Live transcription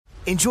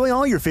Enjoy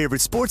all your favorite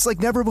sports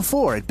like never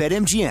before at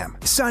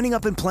BetMGM. Signing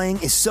up and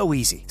playing is so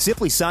easy.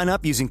 Simply sign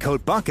up using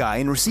code Buckeye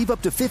and receive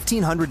up to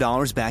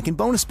 $1,500 back in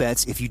bonus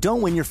bets if you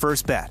don't win your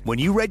first bet. When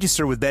you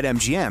register with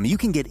BetMGM, you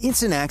can get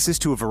instant access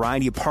to a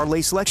variety of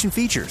parlay selection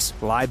features,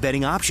 live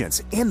betting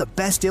options, and the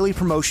best daily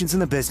promotions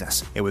in the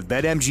business. And with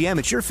BetMGM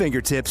at your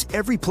fingertips,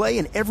 every play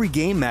and every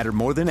game matter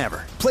more than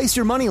ever. Place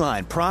your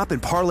moneyline, prop,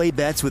 and parlay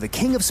bets with the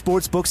king of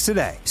sportsbooks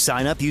today.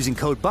 Sign up using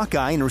code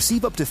Buckeye and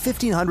receive up to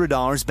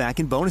 $1,500 back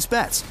in bonus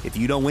bets if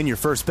you don't win your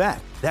first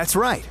bet. That's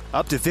right,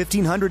 up to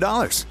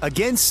 $1,500.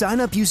 Again, sign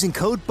up using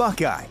code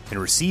Buckeye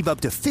and receive up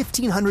to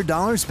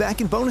 $1,500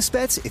 back in bonus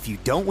bets if you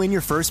don't win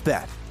your first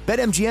bet.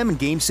 BetMGM and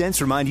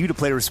GameSense remind you to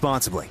play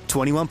responsibly.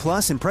 21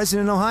 plus and present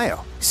in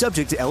Ohio.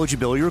 Subject to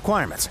eligibility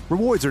requirements.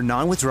 Rewards are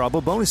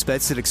non-withdrawable bonus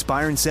bets that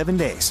expire in 7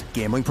 days.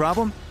 Gambling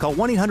problem? Call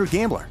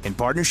 1-800-GAMBLER in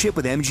partnership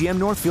with MGM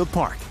Northfield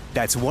Park.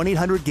 That's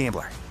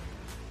 1-800-GAMBLER.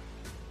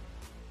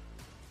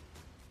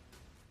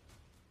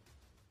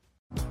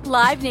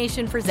 Live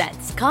Nation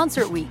presents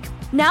Concert Week.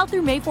 Now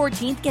through May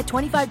 14th, get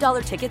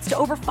 $25 tickets to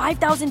over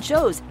 5,000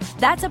 shows.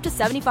 That's up to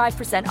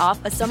 75%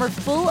 off a summer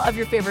full of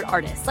your favorite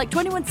artists like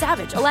 21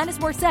 Savage, Alanis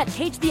Morissette,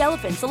 Cage the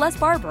Elephant, Celeste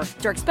Barber,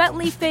 Dierks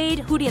Bentley, Fade,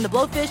 Hootie and the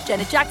Blowfish,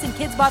 Janet Jackson,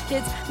 Kids Bop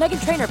Kids,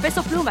 Meghan Trainor,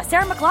 Bissell Pluma,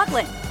 Sarah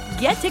McLachlan.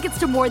 Get tickets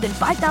to more than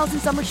 5,000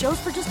 summer shows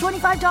for just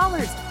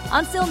 $25.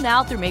 Until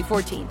now through May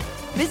 14th.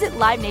 Visit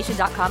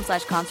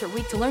LiveNation.com/Concert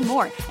Week to learn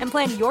more and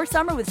plan your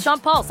summer with Sean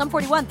Paul, Sum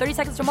 41, 30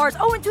 Seconds to Mars,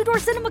 and Two Door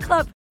Cinema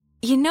Club.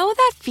 You know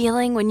that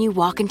feeling when you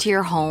walk into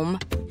your home,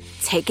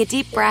 take a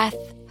deep breath,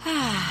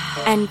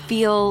 and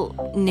feel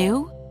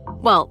new?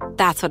 Well,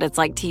 that's what it's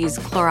like to use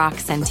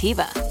Clorox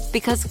Scentiva.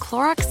 Because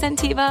Clorox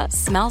Scentiva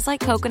smells like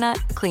coconut,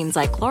 cleans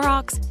like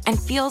Clorox, and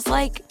feels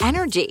like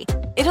energy.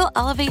 It'll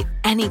elevate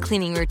any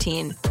cleaning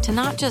routine to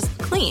not just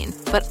clean,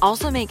 but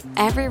also make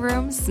every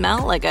room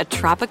smell like a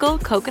tropical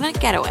coconut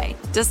getaway.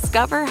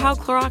 Discover how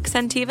Clorox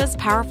Scentiva's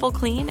powerful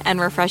clean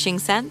and refreshing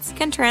scents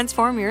can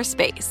transform your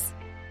space.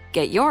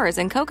 Get yours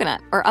in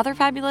coconut or other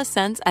fabulous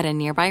scents at a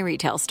nearby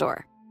retail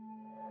store.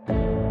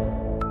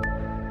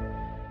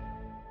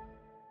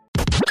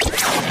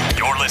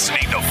 You're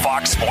listening to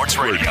Fox Sports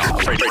Radio.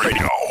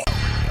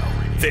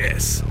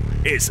 This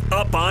is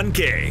Up on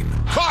Game.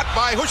 Caught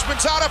by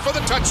Houshmandzadeh for the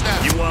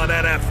touchdown. You want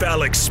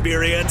NFL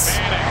experience?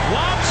 Manning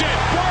lobs it.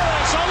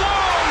 Burris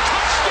alone.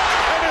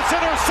 Touchdown. And it's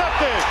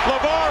intercepted.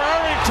 LeVar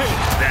Arrington.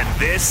 Then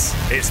this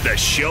is the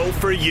show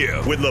for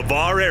you with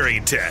LeVar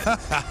Arrington.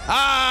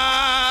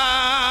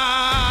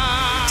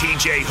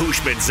 TJ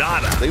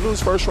Houshmandzadeh. They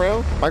lose first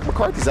round, Mike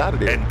McCarthy's out of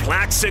there. And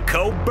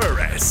Plaxico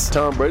Burress.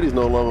 Tom Brady's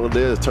no longer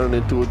there. It's turned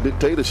into a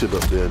dictatorship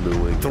up there in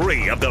New England.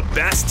 Three of the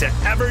best to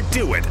ever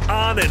do it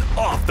on and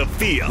off the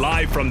field.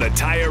 Live from the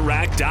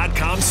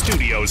TireRack.com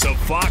studios of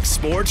Fox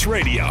Sports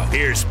Radio.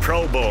 Here's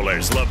Pro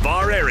Bowlers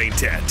LeVar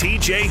Arrington,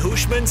 TJ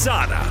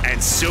Houshmandzadeh,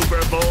 and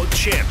Super Bowl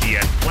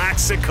champion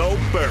Plaxico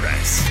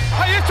Burress.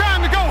 Hey, it's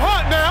time to go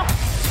hunt now.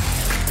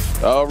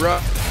 All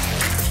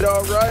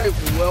right,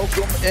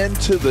 welcome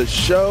into the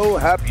show.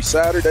 Happy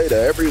Saturday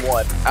to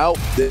everyone out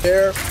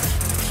there.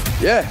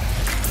 Yeah,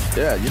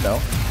 you know,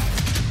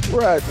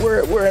 we're at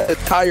the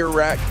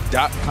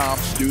TireRack.com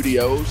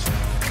studios.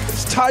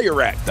 It's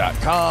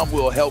TireRack.com.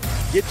 We'll help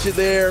get you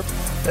there.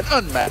 An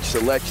unmatched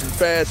selection,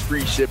 fast,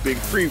 free shipping,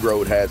 free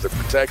road hazard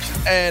protection,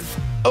 and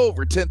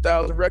over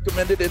 10,000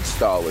 recommended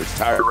installers.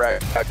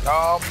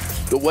 TireRack.com,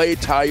 the way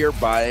tire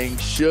buying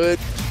should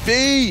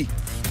be.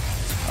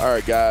 All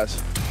right,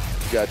 guys.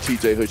 We got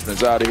TJ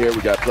Houshmandzadeh here.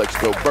 We got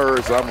Plaxico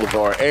Burress. I'm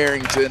LeVar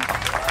Arrington.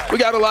 We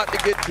got a lot to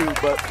get to,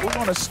 but we're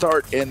going to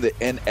start in the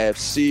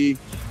NFC.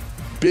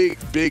 Big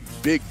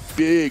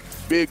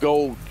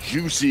old,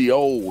 juicy,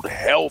 old,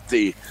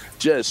 healthy,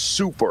 just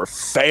super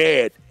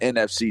fat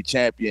NFC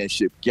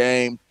championship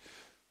game.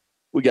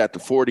 We got the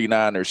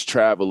 49ers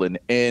traveling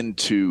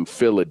into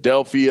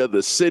Philadelphia,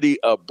 the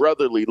city of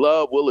brotherly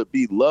love. Will it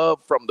be love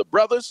from the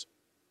brothers,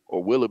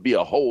 or will it be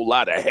a whole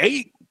lot of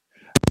hate?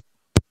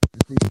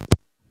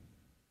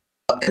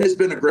 And it's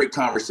been a great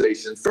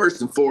conversation.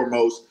 First and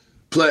foremost,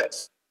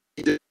 Plex.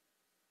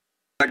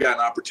 I got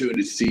an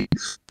opportunity to see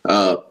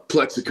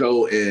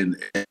Plaxico and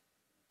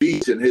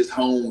Beach in his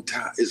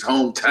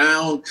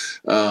hometown.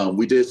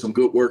 We did some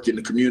good work in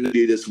the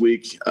community this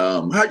week.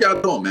 How y'all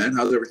doing, man?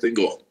 How's everything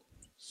going?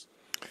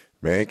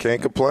 Man,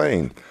 can't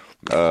complain.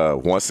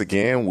 Once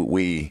again,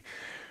 we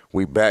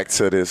back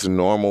to this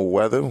normal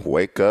weather.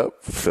 Wake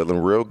up, feeling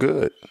real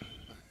good.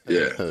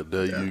 Yeah,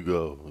 there you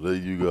go.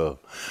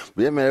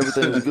 But yeah, man,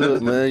 everything's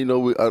good, man. You know,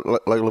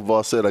 like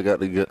LeVar said, I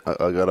got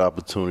an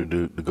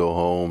opportunity to go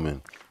home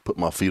and put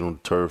my feet on the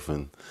turf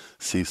and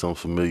see some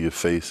familiar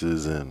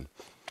faces and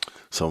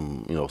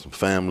some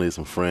family,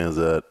 some friends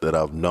that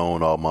I've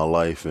known all my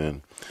life,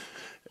 and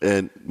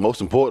most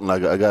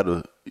importantly, I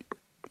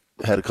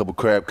had a couple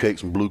crab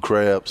cakes and blue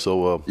crab,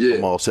 so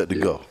I'm all set to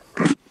go.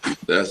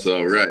 That's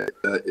all right.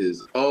 That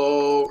is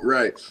all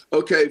right.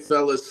 Okay,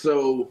 fellas.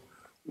 So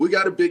we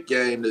got a big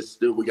game.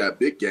 We got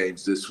big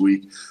games this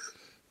week.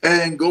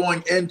 And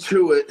going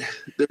into it,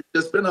 there's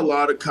just been a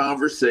lot of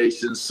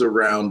conversations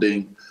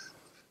surrounding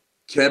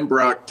can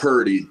Brock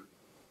Purdy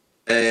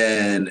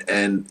and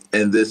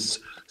this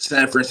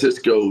San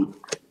Francisco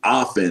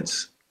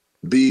offense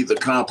be the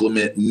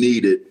complement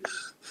needed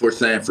for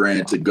San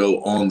Fran to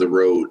go on the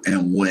road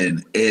and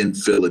win in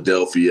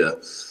Philadelphia?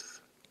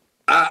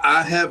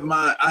 I have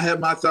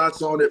my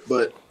thoughts on it,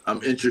 but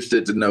I'm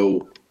interested to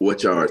know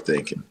what y'all are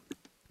thinking.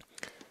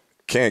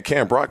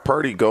 Can Brock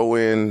Purdy go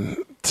in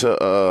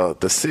to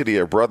the city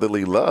of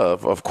brotherly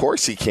love? Of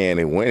course he can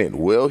and win it.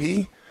 Will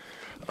he?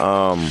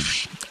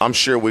 I'm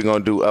sure we're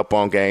going to do up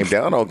on game,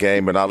 down on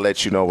game, and I'll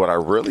let you know what I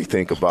really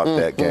think about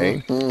that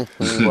game.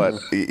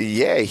 But,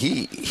 yeah,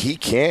 he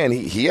can.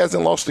 He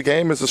hasn't lost a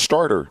game as a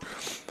starter.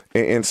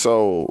 And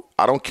so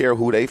I don't care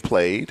who they've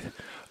played.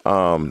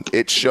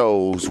 It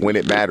shows when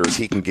it matters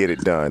he can get it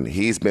done.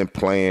 He's been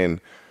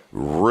playing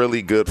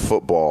really good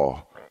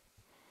football.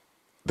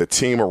 The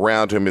team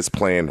around him is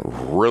playing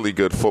really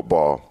good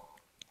football.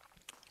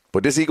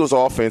 But this Eagles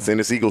offense and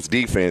this Eagles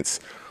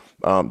defense,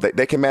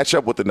 they can match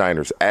up with the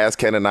Niners, as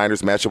can the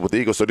Niners match up with the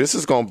Eagles. So this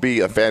is going to be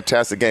a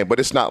fantastic game. But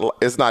it's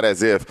not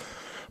as if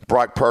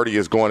Brock Purdy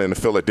is going into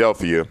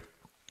Philadelphia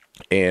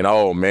and,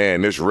 oh,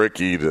 man, this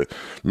Ricky, the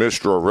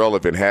Mr.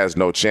 Irrelevant, has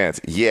no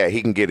chance. Yeah,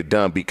 he can get it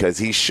done because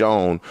he's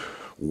shown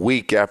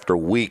week after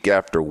week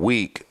after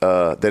week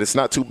that it's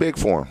not too big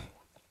for him.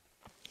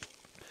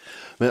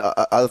 Man,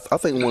 I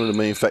think one of the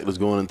main factors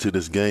going into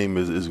this game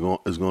is going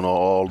to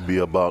all be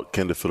about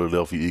can the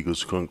Philadelphia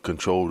Eagles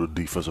control the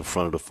defense in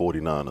front of the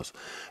 49ers.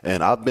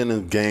 And I've been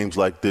in games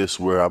like this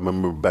where I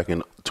remember back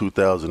in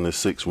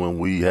 2006 when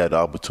we had the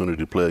opportunity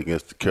to play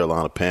against the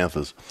Carolina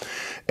Panthers,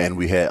 and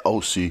we had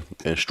OC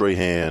and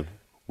Strahan.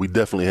 We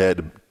definitely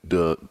had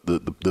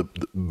the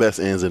best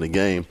ends in the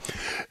game.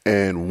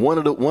 And one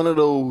of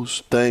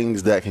those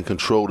things that can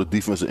control the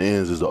defensive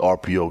ends is the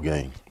RPO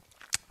game.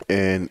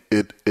 And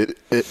it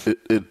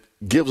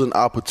gives an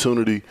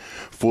opportunity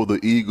for the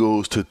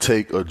Eagles to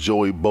take a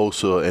Joey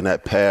Bosa and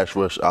that pass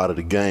rush out of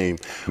the game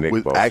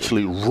with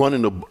actually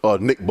running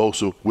Nick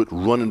Bosa with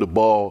running the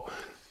ball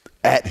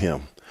at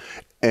him.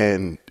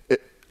 And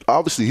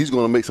obviously he's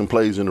going to make some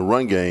plays in the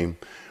run game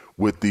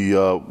with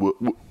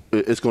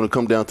it's going to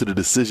come down to the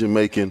decision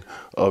making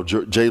of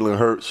Jalen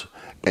Hurts.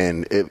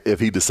 And if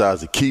he decides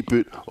to keep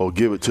it or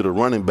give it to the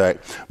running back.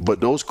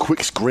 But those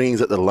quick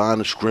screens at the line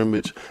of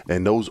scrimmage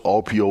and those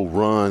RPO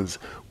runs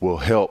will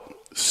help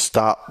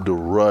stop the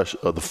rush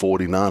of the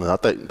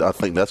 49ers. I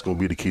think that's going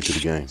to be the key to the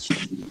game.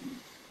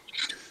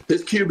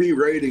 His QB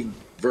rating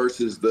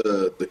versus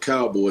the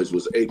Cowboys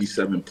was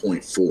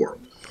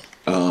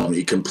 87.4.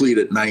 He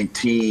completed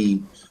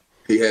 19.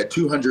 He had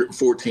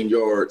 214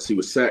 yards. He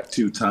was sacked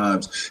 2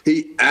 times.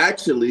 He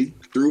actually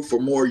threw for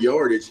more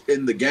yardage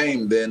in the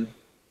game than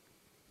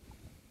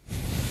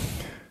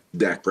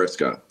Dak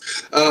Prescott.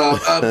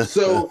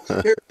 So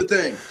here's the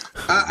thing.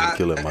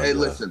 Hey,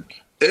 listen,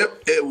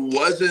 it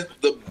wasn't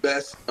the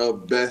best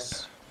of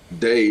best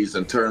days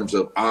in terms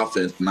of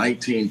offense.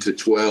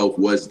 19-12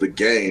 was the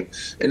game.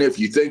 And if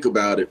you think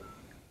about it,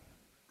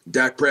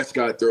 Dak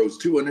Prescott throws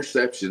 2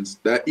 interceptions.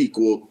 That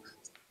equaled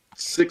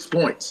 6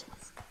 points.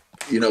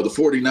 You know, the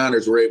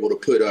 49ers were able to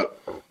put up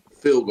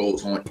field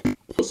goals on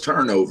those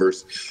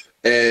turnovers,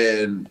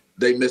 and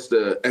they missed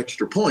an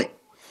extra point.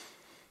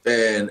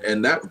 And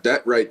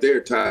that right there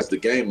ties the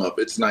game up.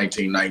 It's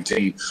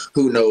 19-19.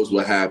 Who knows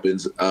what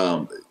happens?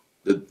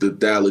 The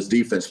Dallas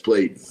defense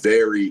played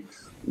very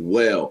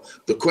well.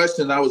 The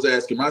question I was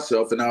asking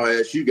myself, and I'll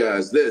ask you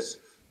guys this: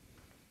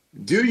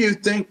 do you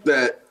think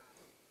that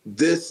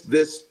this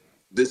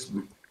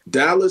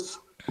Dallas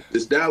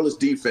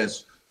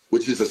defense,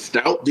 which is a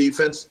stout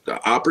defense, the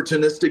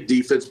opportunistic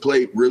defense,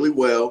 played really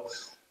well?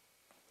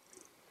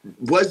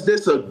 Was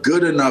this a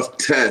good enough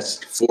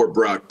test for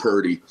Brock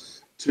Purdy?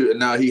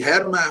 Now, he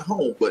had him at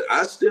home, but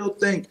I still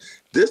think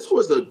this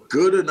was a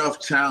good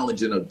enough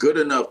challenge and a good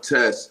enough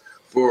test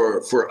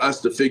for us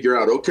to figure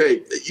out,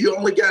 okay, you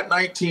only got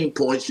 19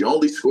 points. You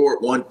only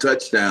scored 1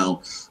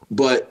 touchdown.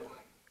 But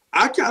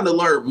I kind of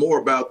learned more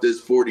about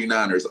this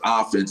 49ers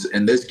offense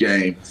in this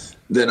game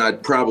than I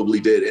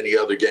probably did any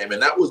other game.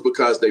 And that was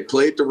because they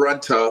played the run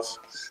tough.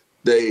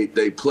 They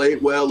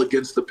played well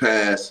against the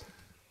pass.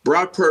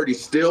 Brock Purdy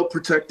still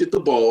protected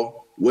the ball.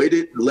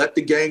 Waited, let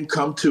the game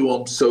come to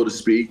him, so to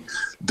speak,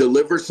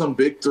 deliver some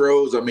big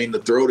throws. I mean, the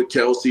throw to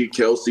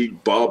Kelsey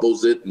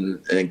bobbles it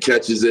and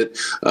catches it.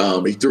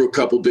 He threw a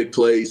couple big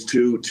plays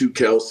to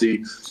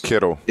Kelsey.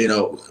 Kittle.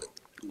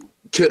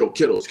 Kittle,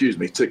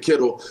 to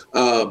Kittle.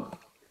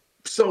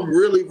 Some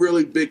really,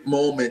 really big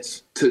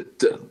moments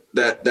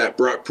that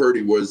Brock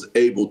Purdy was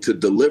able to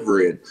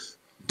deliver in.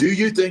 Do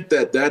you think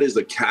that is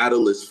a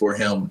catalyst for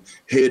him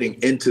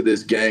heading into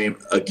this game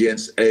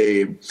against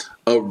a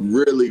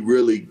really,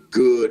 really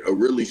good, a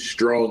really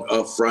strong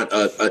up front,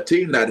 a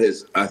team that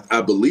has,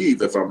 I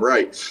believe, if I'm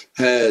right,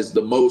 has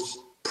the most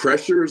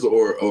pressures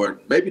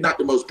or maybe not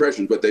the most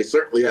pressures, but they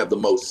certainly have the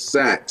most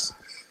sacks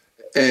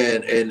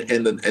and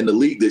the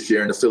league this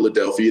year in the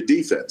Philadelphia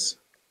defense?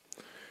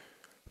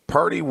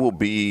 Purdy will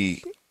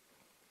be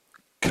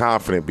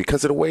confident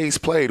because of the way he's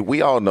played.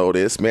 We all know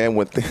this, man.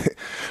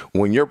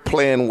 when you're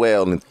playing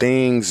well and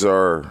things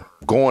are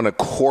going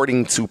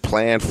according to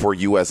plan for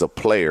you as a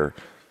player,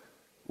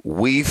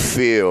 we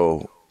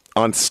feel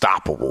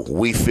unstoppable.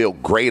 We feel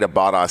great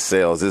about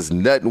ourselves. There's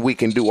nothing we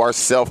can do. Our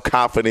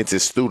self-confidence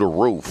is through the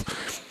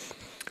roof.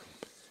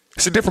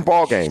 It's a different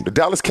ball game. The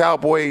Dallas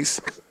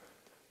Cowboys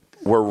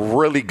were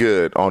really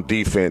good on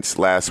defense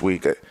last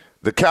week.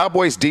 The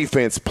Cowboys'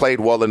 defense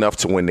played well enough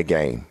to win the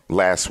game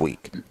last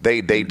week.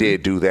 They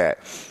did do that.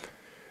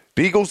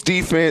 The Eagles'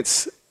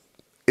 defense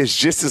is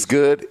just as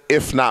good,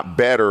 if not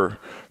better,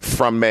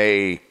 from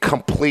a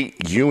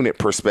complete unit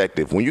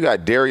perspective. When you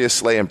got Darius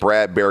Slay and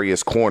Bradbury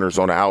as corners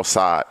on the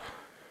outside,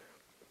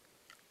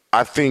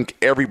 I think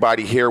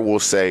everybody here will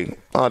say,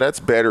 oh, that's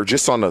better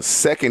just on the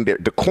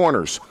secondary. The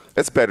corners,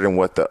 that's better than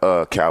what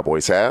the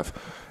Cowboys have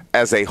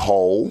as a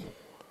whole.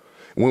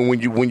 When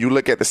you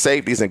look at the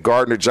safeties and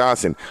Gardner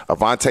Johnson,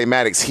 Avonte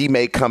Maddox, he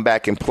may come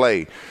back and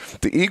play.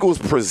 The Eagles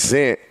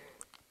present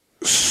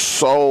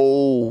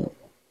so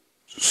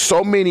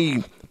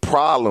many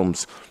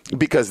problems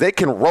because they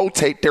can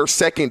rotate their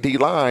second D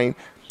line,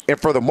 and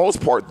for the most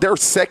part, their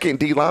second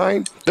D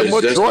line, the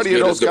majority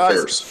of those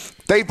guys,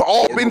 they've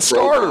all been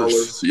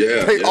starters.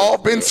 They've all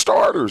been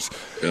starters.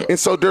 Yeah. And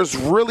so there's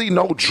really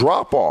no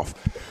drop off.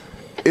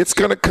 It's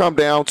going to come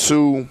down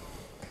to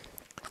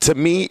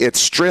me, it's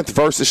strength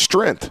versus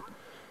strength.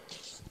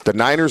 The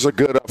Niners are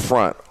good up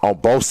front on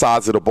both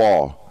sides of the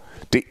ball.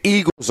 The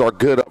Eagles are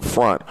good up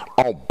front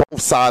on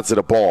both sides of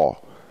the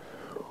ball.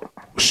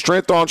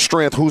 Strength on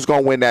strength, who's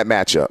going to win that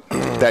matchup?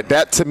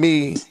 That to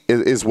me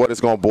is what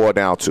it's going to boil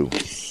down to.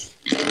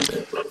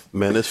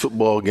 Man, this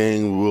football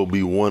game will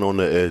be won on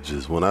the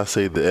edges. When I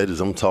say the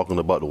edges, I'm talking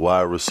about the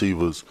wide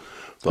receivers.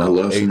 I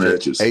love some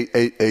edges.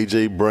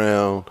 A.J.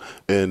 Brown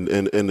and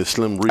the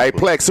Slim Reaper. Hey,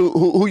 Plex,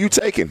 who you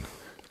taking?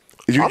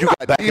 You got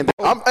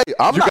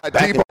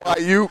Debo,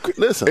 Ayuk.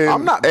 Listen,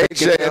 I'm not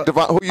AJ and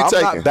Devon. Who you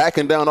taking? I'm not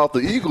backing down off the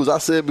Eagles. I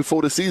said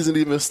before the season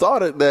even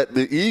started that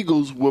the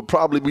Eagles would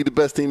probably be the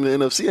best team in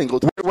the NFC. And go.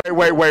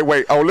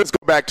 Wait. Oh, let's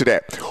go back to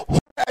that. Who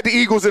had the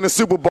Eagles in the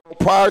Super Bowl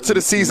prior to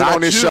the season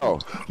on this show?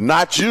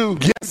 Not you.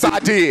 Yes, I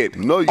did.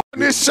 No, you on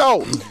this show.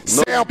 No,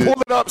 Sam,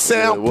 pull it up,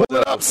 Sam. Pull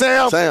it up,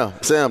 Sam.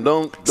 Sam,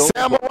 don't.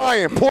 Sam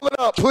Orion, pull it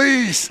up,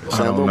 please.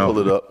 Sam, don't pull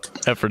it up.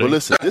 But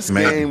listen, this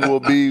game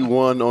will be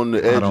one on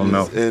the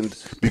edges, and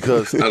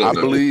because I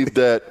believe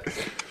that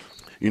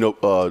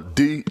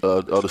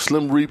the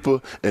Slim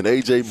Reaper and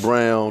A.J.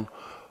 Brown,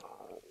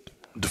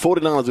 the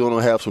 49ers are going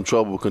to have some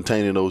trouble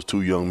containing those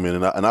two young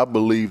men, and I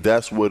believe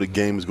that's where the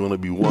game is going to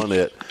be won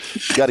at.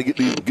 You got to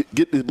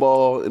get this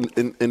ball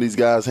in these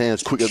guys'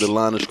 hands quick at the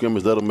line of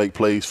scrimmage. That'll make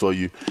plays for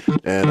you,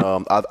 and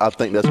I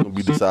think that's going to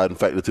be the deciding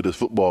factor to this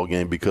football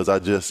game because I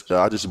just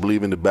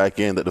believe in the back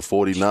end that the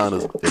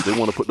 49ers, if they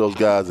want to put those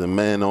guys in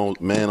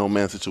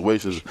man-on-man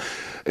situations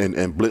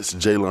and blitz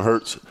Jalen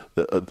Hurts,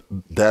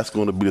 that's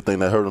going to be the thing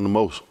that hurt them the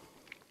most.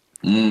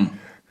 Hey,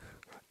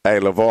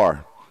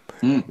 LeVar.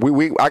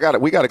 We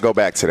got to go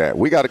back to that.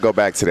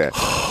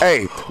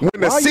 Hey, when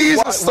the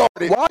season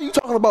started, why are you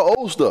talking about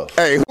old stuff?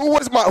 Hey, who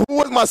was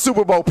my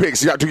Super Bowl picks?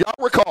 Do y'all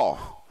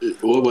recall?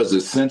 What was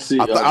it? Cincy?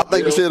 I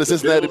think you said the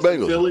Cincinnati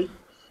Bengals. Philly.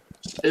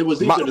 It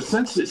was either the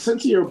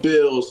Cincy or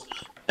Bills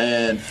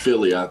and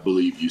Philly, I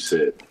believe you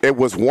said. It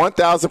was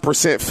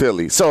 1,000%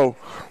 Philly. So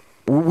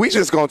we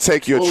just gonna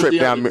take you a trip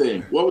down.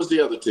 What was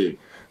the other team?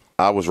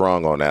 I was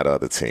wrong on that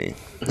other team.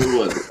 Who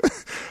was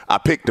it? I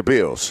picked the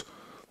Bills.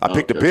 I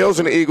picked the Bills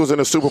and the Eagles in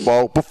the Super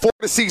Bowl before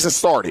the season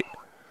started.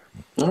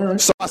 All right.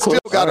 So I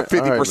still got a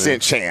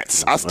 50%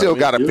 chance. I still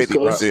got a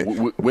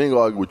 50%. We ain't gonna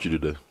argue with you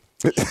today.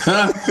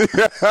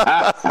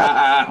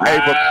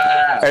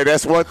 Hey,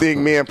 that's one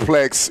thing me and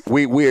Plex,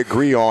 we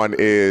agree on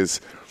is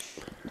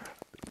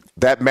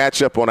that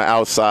matchup on the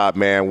outside,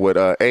 man, with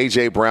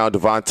A.J. Brown,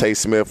 Devontae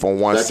Smith on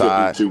one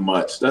side. That could be too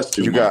much. That's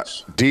too much. You got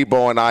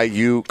Debo and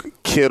Ayuk,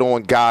 Kittle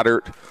and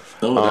Goddard.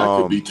 No,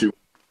 that could be too much.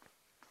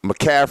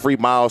 McCaffrey,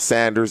 Miles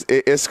Sanders.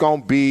 It's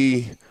going to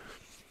be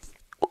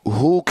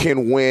who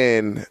can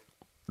win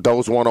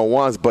those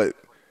one-on-ones, but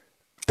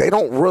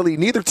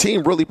neither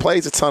team really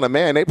plays a ton of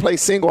man. They play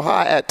single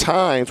high at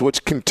times,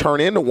 which can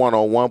turn into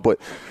one-on-one, but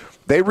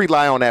they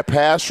rely on that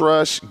pass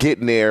rush,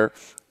 getting there,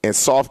 and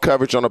soft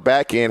coverage on the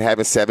back end,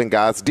 having 7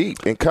 guys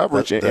deep in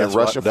coverage and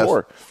rushing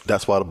forward.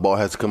 That's why the ball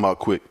has to come out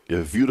quick.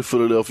 If you're the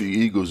Philadelphia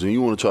Eagles and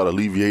you want to try to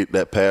alleviate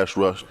that pass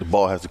rush, the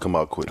ball has to come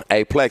out quick.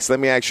 Hey, Plex, let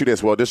me ask you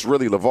this. Well, this is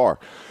really LeVar.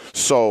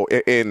 So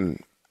in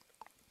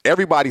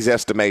everybody's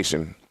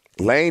estimation,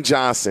 Lane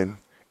Johnson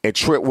and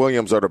Trent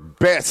Williams are the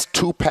best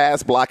 2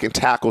 pass blocking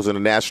tackles in the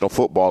National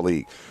Football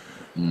League.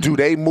 Do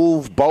they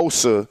move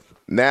Bosa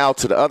now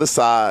to the other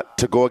side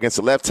to go against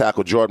the left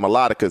tackle, Jordan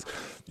Mailata? Because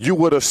you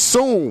would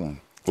assume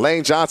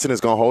Lane Johnson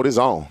is going to hold his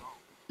own.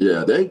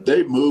 Yeah,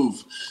 they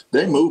move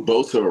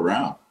Bosa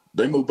around.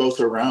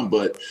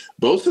 But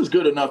Bosa's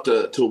good enough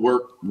to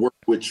work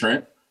with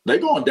Trent. They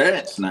going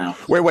dance now.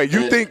 Wait.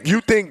 You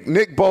think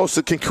Nick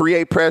Bosa can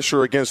create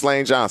pressure against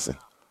Lane Johnson?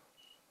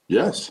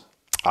 Yes.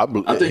 I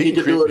think he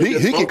can do it.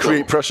 He can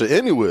create pressure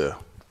anywhere.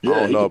 I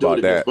don't know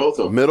about that. Both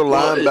of them. Middle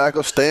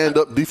linebacker,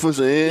 stand-up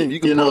defensive end. You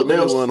can put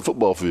anyone on the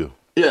football field.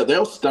 Yeah,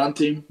 they'll stunt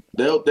him.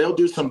 They'll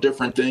do some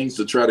different things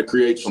to try to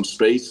create some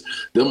space.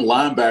 Them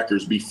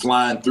linebackers be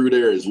flying through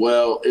there as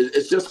well.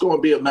 It's just going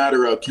to be a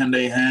matter of can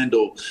they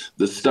handle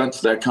the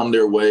stunts that come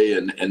their way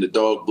and the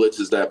dog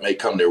blitzes that may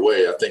come their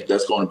way. I think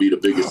that's going to be the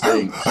biggest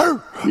thing.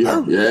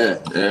 Yeah,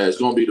 it's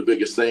going to be the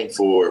biggest thing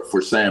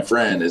for San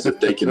Fran is if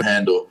they can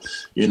handle,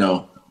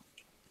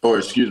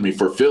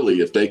 for Philly,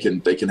 if they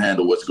can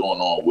handle what's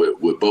going on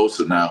with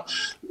Bosa now.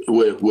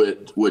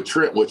 With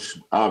Trent, which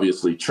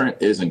obviously Trent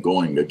isn't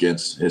going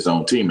against his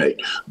own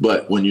teammate,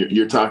 but when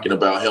you're talking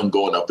about him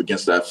going up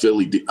against that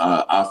Philly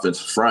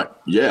offensive front,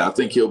 I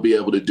think he'll be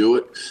able to do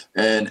it.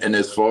 And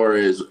as far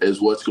as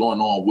what's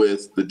going on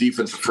with the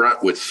defensive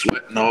front with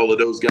Sweat and all of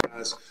those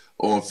guys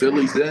on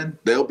Philly's end,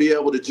 they'll be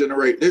able to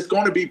generate. There's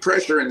going to be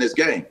pressure in this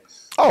game.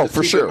 Oh,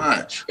 for sure.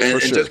 And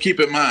just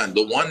keep in mind,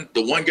 the one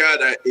guy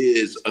that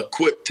is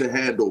equipped to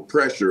handle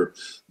pressure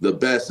the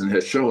best and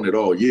has shown it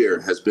all year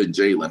has been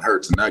Jalen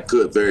Hurts, and that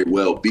could very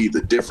well be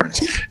the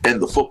difference in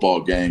the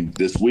football game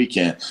this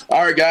weekend.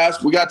 All right,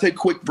 guys, we got to take a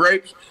quick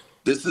break.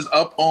 This is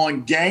Up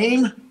On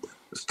Game.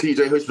 It's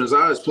TJ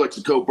Hushmanzada, it's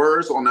Plexico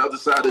Burrs. On the other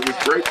side of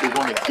this break, we're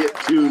going to get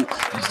to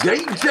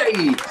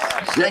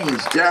JJ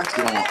James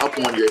Jackson on Up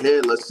On Your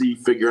Head. Let's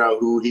figure out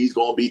who he's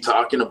going to be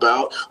talking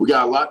about. We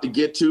got a lot to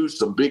get to,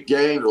 some big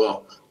games.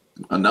 Well,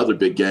 another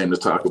big game to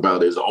talk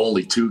about is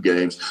only 2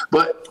 games.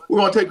 But we're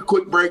going to take a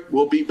quick break.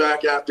 We'll be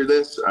back after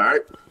this. All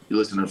right? You're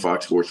listening to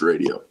Fox Sports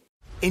Radio.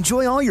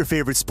 Enjoy all your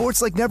favorite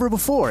sports like never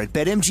before at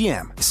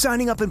BetMGM.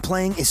 Signing up and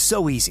playing is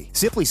so easy.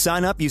 Simply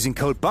sign up using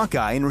code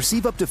Buckeye and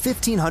receive up to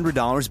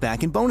 $1,500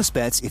 back in bonus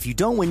bets if you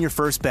don't win your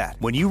first bet.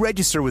 When you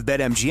register with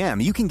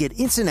BetMGM, you can get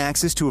instant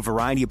access to a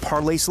variety of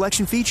parlay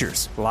selection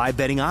features, live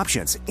betting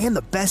options, and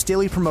the best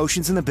daily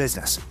promotions in the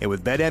business. And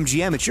with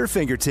BetMGM at your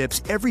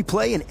fingertips, every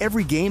play and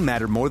every game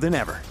matter more than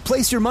ever.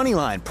 Place your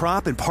moneyline,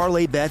 prop, and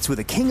parlay bets with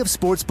the king of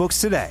sportsbooks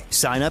today.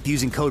 Sign up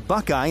using code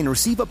Buckeye and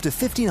receive up to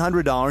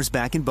 $1,500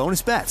 back in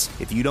bonus bets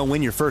if you don't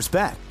win your first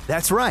bet.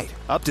 That's right,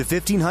 up to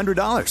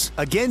 $1,500.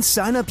 Again,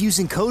 sign up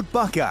using code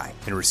Buckeye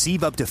and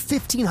receive up to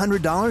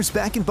 $1,500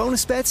 back in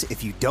bonus bets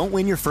if you don't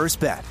win your first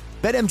bet.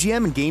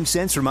 BetMGM and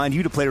GameSense remind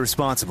you to play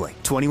responsibly.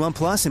 21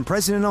 plus and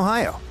present in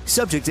Ohio.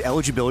 Subject to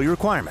eligibility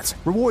requirements.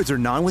 Rewards are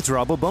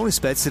non-withdrawable bonus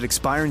bets that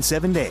expire in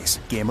 7 days.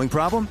 Gambling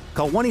problem?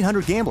 Call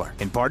 1-800-GAMBLER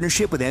in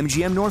partnership with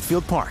MGM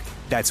Northfield Park.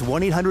 That's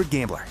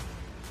 1-800-GAMBLER.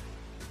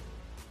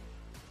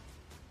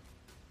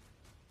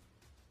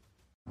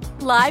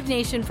 Live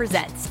Nation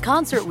presents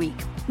Concert Week.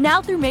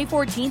 Now through May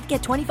 14th,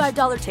 get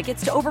 $25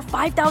 tickets to over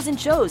 5,000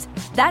 shows.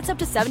 That's up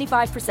to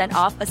 75%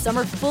 off a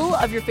summer full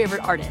of your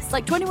favorite artists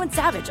like 21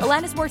 Savage,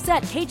 Alanis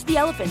Morissette, Cage the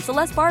Elephant,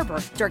 Celeste Barber,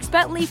 Dierks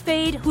Bentley,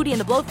 Fade, Hootie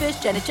and the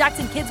Blowfish, Janet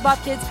Jackson, Kidz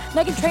Bop Kids,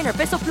 Meghan Trainor,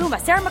 Peso Pluma,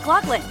 Sarah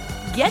McLachlan.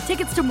 Get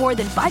tickets to more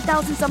than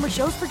 5,000 summer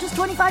shows for just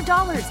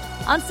 $25.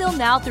 Until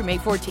now through May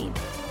 14th.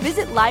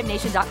 Visit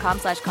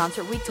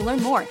LiveNation.com/Concert Week to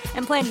learn more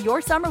and plan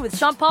your summer with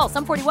Sean Paul,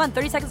 Sum 41,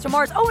 30 Seconds to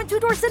Mars, and Two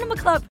Door Cinema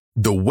Club.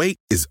 The wait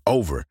is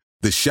over.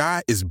 The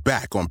Chi is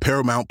back on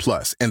Paramount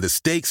Plus, and the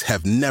stakes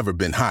have never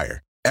been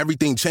higher.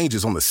 Everything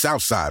changes on the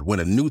South Side when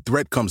a new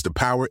threat comes to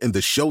power in the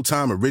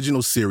Showtime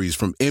original series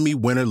from Emmy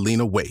winner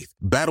Lena Waithe.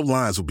 Battle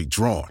lines will be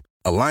drawn,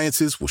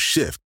 alliances will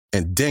shift,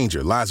 and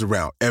danger lies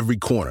around every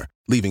corner,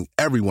 leaving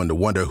everyone to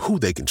wonder who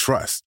they can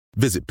trust.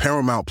 Visit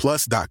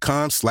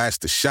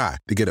ParamountPlus.com/The Chi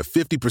to get a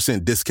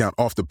 50% discount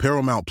off the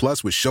Paramount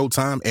Plus with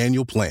Showtime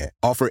annual plan.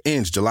 Offer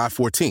ends July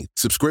 14th.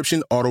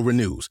 Subscription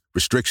auto-renews.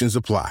 Restrictions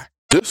apply.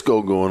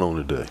 Disco going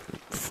on today.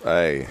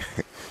 Hey.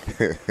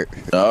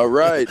 All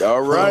right. I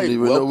don't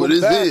even know what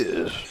this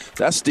is.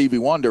 That's Stevie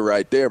Wonder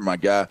right there, my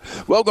guy.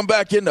 Welcome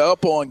back into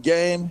Up On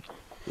Game.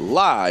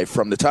 Live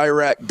from the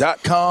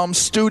TireRack.com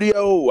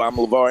studio. I'm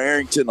LeVar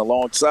Arrington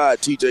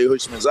alongside TJ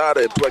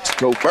Hushmanzada and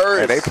Plexico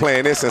Burrs. And they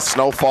playing this in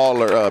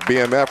Snowfall or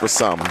BMF or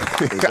something.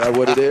 Is that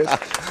what it is?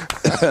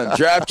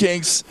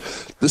 DraftKings,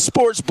 the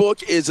sports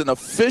book, is an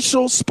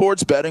official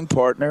sports betting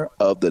partner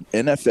of the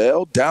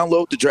NFL.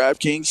 Download the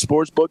DraftKings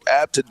Sportsbook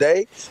app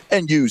today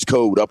and use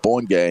code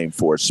UPONGAME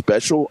for a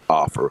special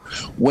offer.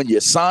 When you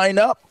sign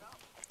up,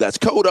 that's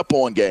code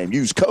UPONGAME.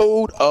 Use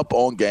code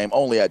UPONGAME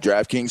only at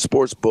DraftKings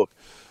Sportsbook.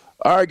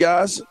 All right,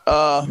 guys.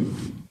 We're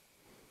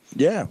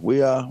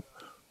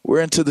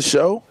into the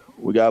show.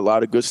 We got a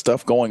lot of good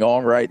stuff going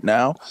on right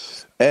now.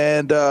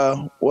 And,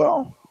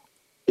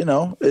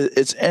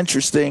 it's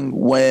interesting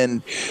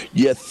when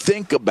you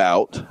think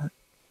about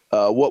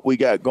what we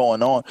got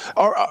going on.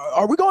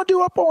 Are we going to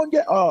do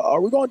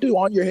are we going to do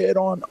On Your Head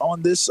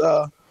on this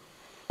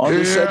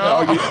this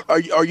segment?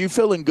 Are you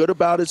feeling good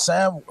about it,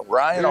 Sam?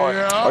 Ryan?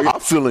 I'm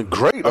feeling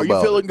great about it. Are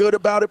you feeling good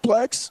about it,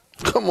 Plex?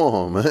 Come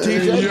on, man.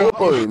 TJ,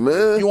 boy,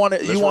 man. You want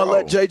to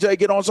let JJ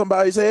get on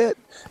somebody's head?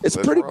 It's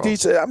pretty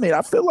decent. I mean,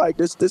 I feel like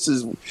this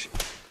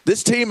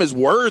team is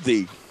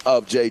worthy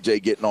of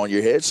JJ getting on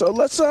your head. So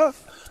let's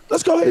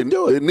Let's go ahead and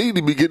do it. They need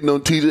to be getting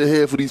on TJ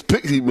head for these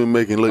picks he's been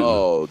making lately.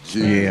 Oh,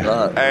 gee. Yeah.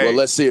 All right. Hey, well,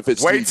 let's see if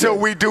it's wait TJ. till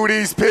we do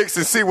these picks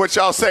and see what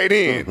y'all say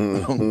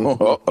then.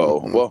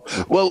 Uh-oh.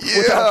 Well,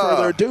 without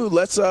further ado,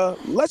 let's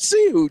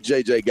see who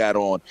JJ got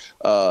on.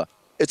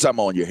 It's I'm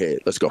on your head.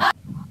 Let's go. Now,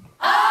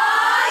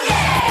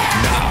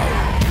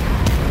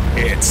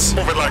 it's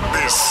Move It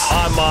Like This.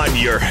 I'm on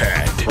your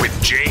head with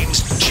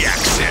James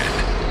Jackson.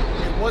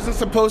 It wasn't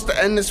supposed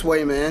to end this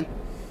way, man.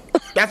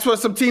 That's what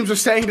some teams were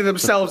saying to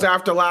themselves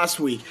after last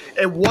week.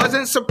 It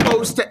wasn't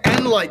supposed to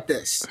end like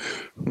this.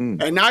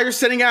 And now you're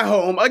sitting at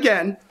home,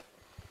 again,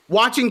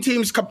 watching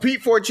teams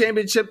compete for a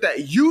championship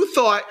that you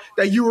thought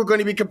that you were going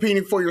to be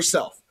competing for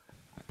yourself.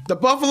 The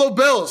Buffalo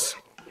Bills,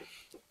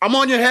 I'm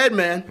on your head,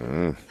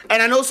 man.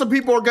 And I know some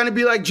people are going to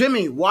be like,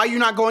 Jimmy, why are you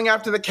not going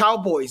after the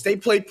Cowboys? They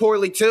played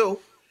poorly too.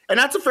 And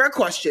that's a fair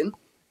question.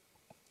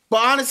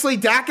 But honestly,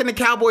 Dak and the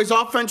Cowboys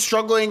offense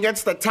struggling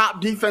against the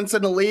top defense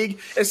in the league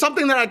is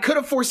something that I could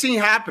have foreseen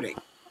happening.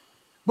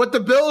 But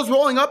the Bills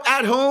rolling up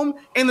at home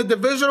in the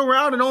divisional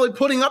round and only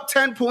putting up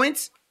 10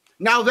 points,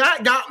 now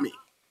that got me.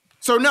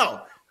 So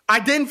no, I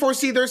didn't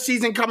foresee their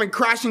season coming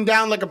crashing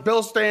down like a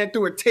Bills fan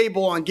through a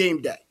table on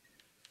game day.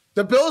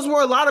 The Bills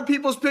were a lot of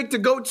people's pick to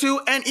go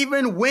to and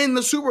even win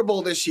the Super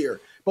Bowl this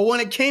year. But when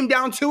it came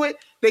down to it,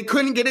 they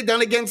couldn't get it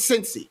done against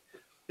Cincy.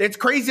 It's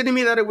crazy to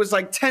me that it was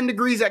like 10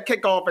 degrees at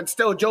kickoff and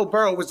still Joe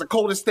Burrow was the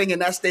coldest thing in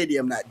that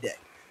stadium that day.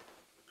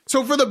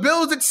 So for the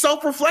Bills, it's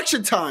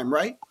self-reflection time,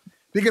 right?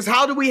 Because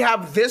how do we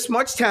have this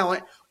much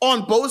talent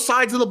on both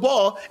sides of the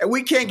ball and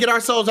we can't get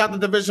ourselves out the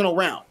divisional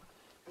round?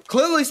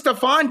 Clearly,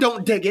 Stephon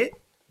don't dig it.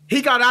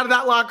 He got out of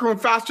that locker room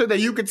faster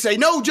than you could say,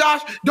 no, Josh,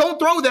 don't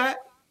throw that.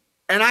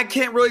 And I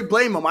can't really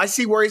blame him. I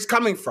see where he's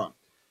coming from.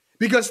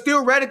 Because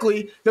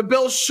theoretically, the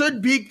Bills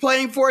should be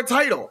playing for a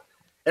title.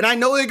 And I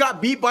know they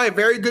got beat by a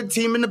very good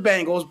team in the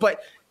Bengals, but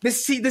the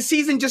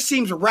season just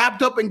seems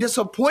wrapped up in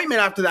disappointment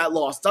after that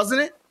loss, doesn't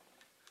it?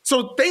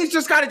 So things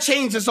just got to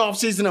change this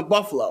offseason in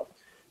Buffalo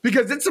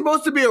because it's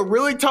supposed to be a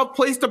really tough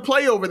place to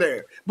play over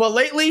there. But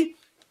lately,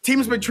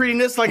 teams been treating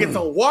this like it's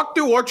a walk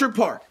through Orchard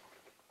Park.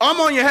 I'm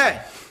on your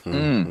head.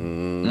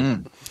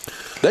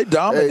 They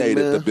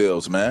dominated the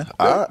Bills, man.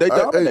 They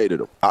dominated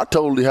them. I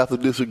totally have to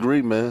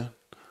disagree, man.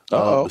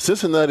 The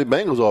Cincinnati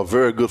Bengals are a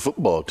very good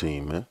football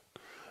team, man.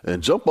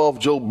 And jump off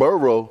Joe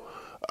Burrow,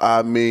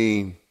 I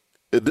mean,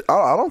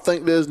 I don't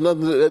think there's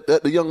nothing that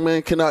the young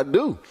man cannot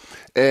do.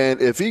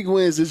 And if he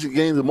wins this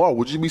game tomorrow,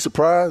 would you be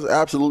surprised?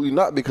 Absolutely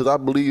not, because I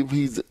believe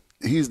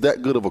he's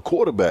that good of a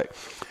quarterback.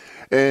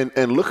 And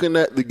looking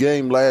at the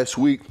game last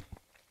week,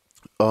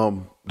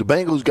 the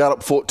Bengals got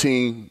up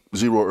 14-0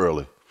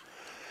 early.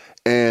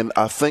 And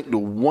I think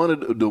one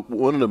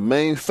of the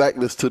main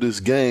factors to this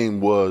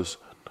game was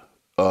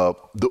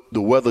the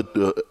weather.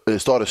 It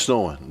started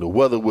snowing. The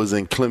weather was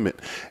inclement,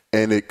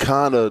 and it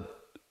kind of,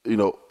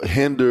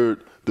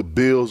 hindered the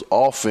Bills'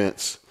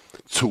 offense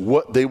to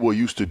what they were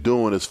used to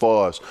doing as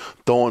far as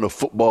throwing the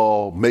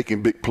football,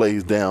 making big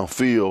plays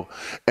downfield,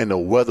 and the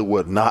weather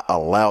would not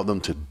allow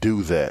them to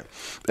do that.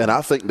 And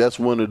I think that's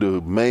one of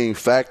the main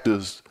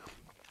factors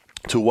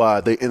to why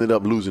they ended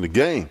up losing the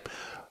game.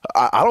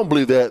 I don't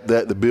believe that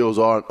the Bills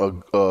aren't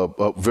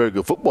a very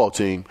good football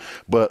team,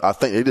 but I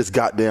think they just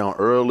got down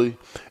early.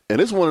 And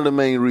it's one of the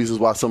main reasons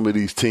why some of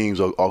these teams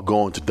are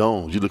going to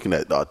domes. You're looking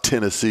at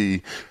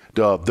Tennessee.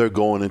 They're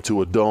going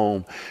into a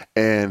dome.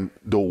 And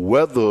the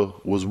weather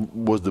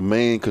was the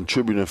main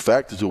contributing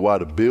factor to why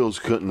the Bills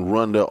couldn't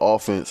run their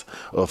offense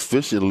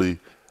efficiently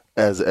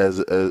as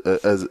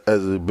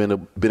they've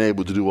been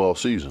able to do all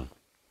season.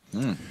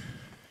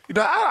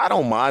 I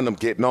don't mind them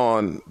getting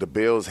on the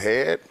Bills'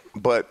 head,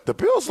 but the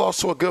Bills lost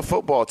to a good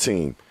football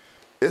team.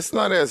 It's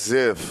not as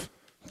if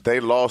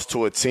they lost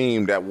to a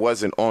team that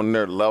wasn't on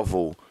their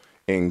level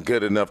and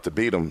good enough to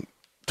beat them.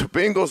 The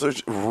Bengals are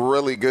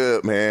really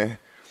good, man.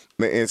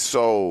 And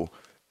so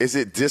is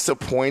it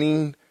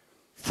disappointing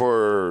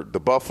for the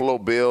Buffalo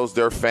Bills,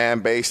 their fan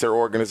base, their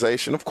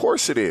organization? Of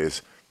course it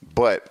is.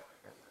 But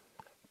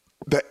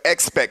the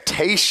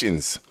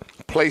expectations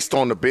placed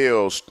on the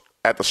Bills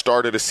at the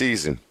start of the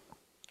season,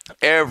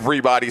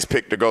 everybody's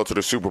picked to go to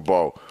the Super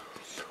Bowl.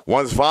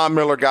 Once Von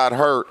Miller got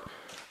hurt,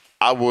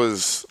 I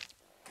was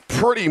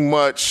pretty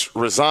much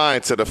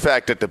resigned to the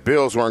fact that the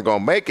Bills weren't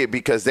going to make it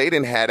because they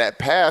didn't have that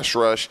pass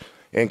rush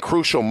in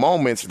crucial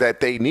moments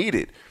that they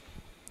needed.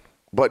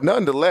 But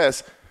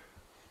nonetheless,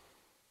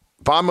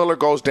 Von Miller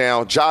goes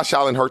down. Josh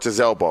Allen hurts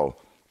his elbow.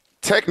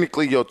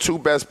 Technically, your two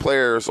best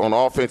players on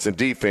offense and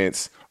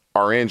defense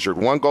are injured.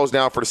 One goes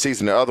down for the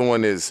season. The other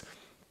one is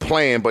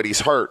playing, but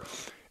he's hurt.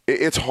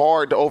 It's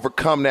hard to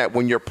overcome that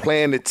when you're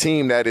playing a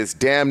team that is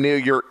damn near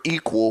your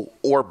equal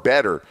or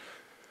better.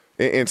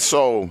 And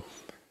so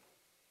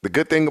the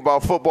good thing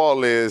about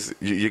football is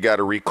you got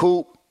to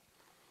recoup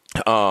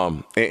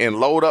and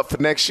load up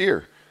for next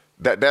year.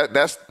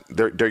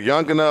 They're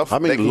young enough. I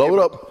mean, load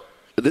up.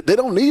 They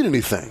don't need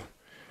anything.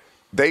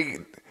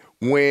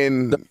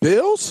 When the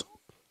Bills?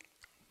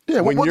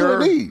 Yeah, what do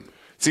they need?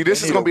 See,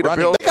 this is going to be the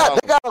Bills. They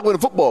got to win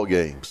football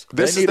games.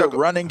 They need a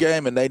running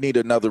game, and they need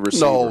another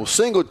receiver. No,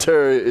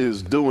 Singletary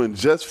is doing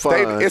just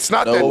fine. It's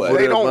not that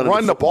they don't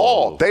run the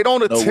ball. They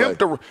don't attempt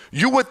to.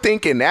 You would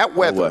think in that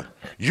weather.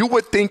 You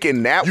would think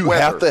in that weather. You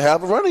have to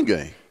have a running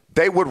game.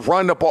 They would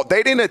run the ball.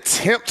 They didn't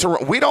attempt to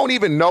run. We don't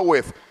even know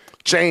if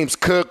James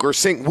Cook or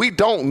Sink. We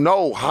don't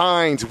know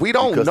Hines. We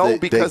don't know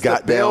because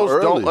the Bills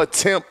don't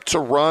attempt to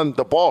run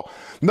the ball.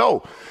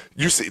 No,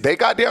 you see, they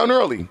got down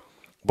early.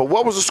 But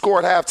what was the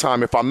score at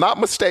halftime? If I'm not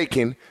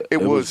mistaken,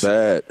 it was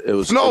bad. It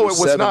was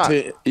not.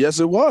 Yes,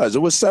 it was. It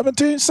was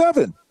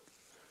 17-7.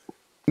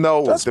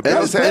 No, the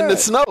Bills had in the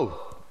snow.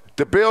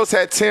 The Bills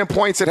had 10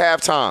 points at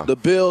halftime. The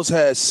Bills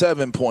had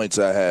 7 points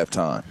at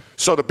halftime.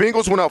 So the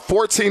Bengals went up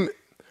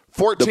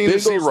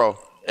 14-0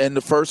 in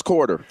the first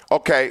quarter.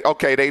 Okay.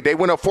 They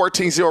went up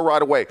 14-0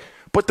 right away.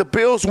 But the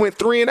Bills went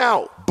 3 and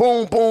out.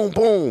 Boom, boom,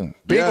 boom.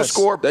 Bengals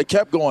scored. They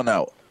kept going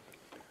out.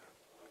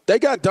 They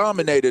got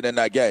dominated in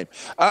that game.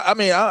 I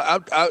mean,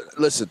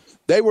 listen,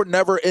 they were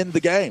never in the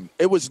game.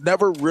 It was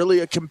never really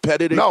a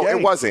competitive game. No,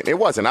 it wasn't. It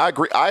wasn't. I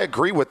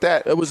agree with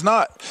that. It was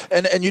not.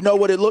 And you know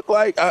what it looked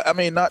like? I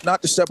mean, not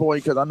to step away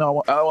because I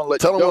know I don't want to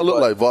let Tell them what it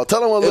looked like, Vol.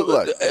 Tell them what it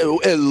looked like.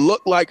 It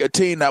looked like a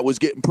team that was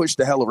getting pushed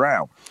the hell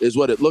around is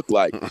what it looked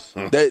like.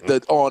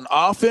 On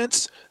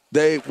offense,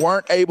 they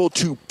weren't able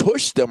to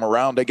push them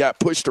around. They got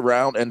pushed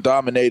around and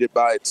dominated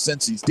by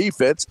Cincy's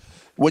defense.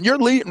 When your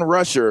leading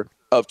rusher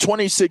of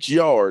 26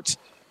 yards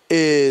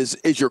is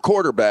your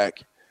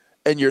quarterback,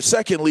 and your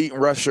second leading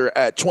rusher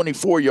at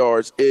 24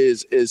 yards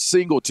is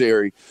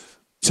Singletary,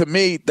 to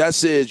me, that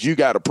says you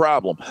got a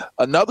problem.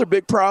 Another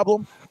big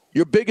problem,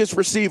 your biggest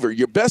receiver,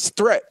 your best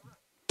threat.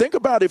 Think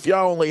about if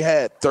y'all only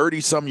had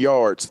 30-some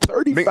yards,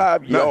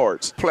 35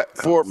 yards for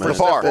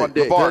LeVar.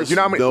 LeVar, you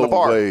know how many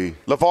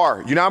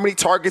LeVar, you know how many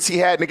targets he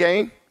had in the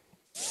game?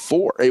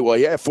 4. Well,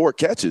 he had 4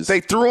 catches.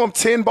 They threw him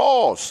 10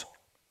 balls.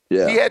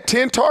 Yeah. He had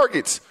 10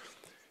 targets.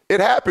 It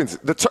happens.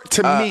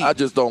 I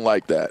just don't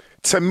like that.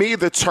 To me,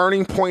 the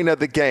turning point of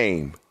the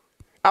game,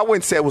 I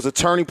wouldn't say it was a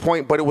turning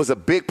point, but it was a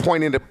big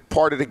point in the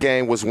part of the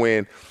game was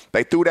when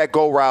they threw that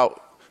go route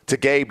to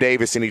Gabe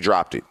Davis and he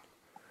dropped it.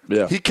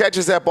 Yeah. He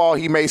catches that ball,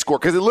 he may score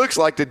because it looks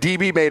like the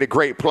DB made a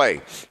great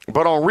play.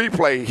 But on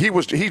replay,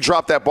 he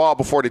dropped that ball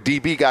before the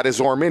DB got his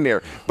arm in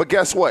there. But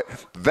guess what?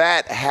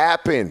 That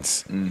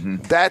happens. Mm-hmm.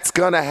 That's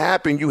going to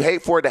happen. You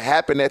hate for it to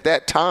happen at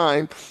that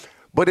time,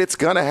 but it's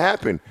going to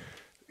happen.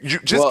 You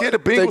just get a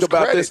Bengals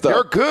credit.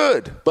 They're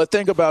good. But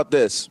think about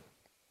this.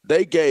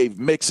 They gave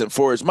Mixon,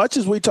 for as much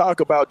as we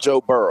talk about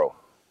Joe Burrow,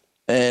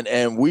 and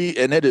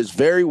it is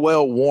very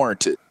well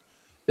warranted.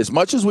 As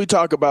much as we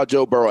talk about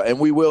Joe Burrow, and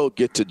we will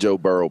get to Joe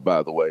Burrow,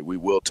 by the way. We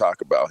will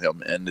talk about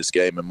him in this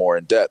game and more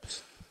in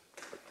depth.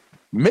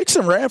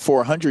 Mixon ran for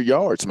 100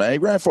 yards, man. He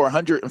ran for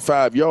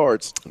 105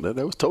 yards. That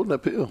was toting that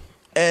pill.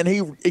 And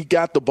he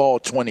got the ball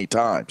 20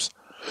 times.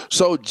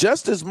 So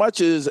just as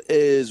much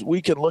as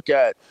we can look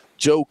at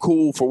Joe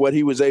Cool for what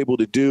he was able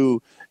to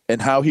do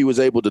and how he was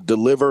able to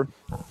deliver,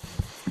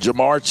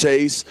 Jamar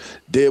Chase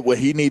did what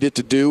he needed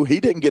to do.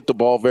 He didn't get the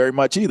ball very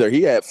much either.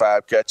 He had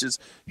 5 catches.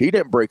 He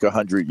didn't break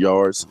 100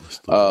 yards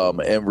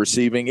in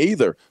receiving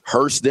either.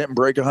 Hurst didn't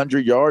break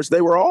 100 yards.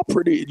 They were all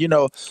pretty,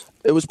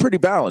 it was pretty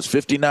balanced.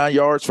 59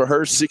 yards for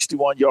Hurst,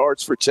 61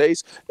 yards for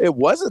Chase. It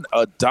wasn't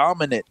a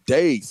dominant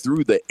day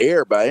through the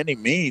air by any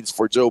means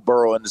for Joe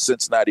Burrow and the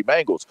Cincinnati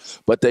Bengals,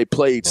 but they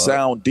played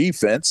sound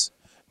defense.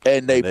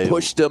 And they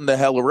pushed them the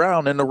hell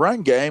around in the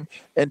run game.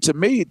 And to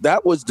me,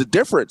 that was the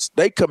difference.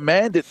 They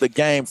commanded the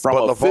game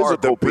from a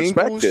physical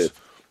perspective.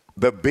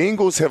 The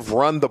Bengals have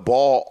run the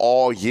ball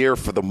all year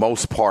for the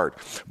most part.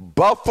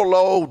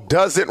 Buffalo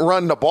doesn't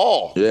run the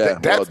ball. Yeah,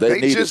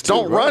 they just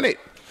don't run it.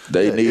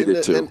 They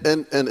needed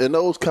to. And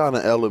those kind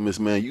of elements,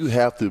 man, you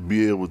have to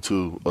be able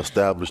to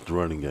establish the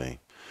running game.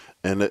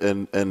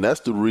 And that's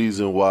the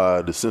reason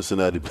why the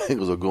Cincinnati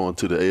Bengals are going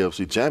to the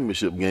AFC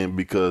Championship game,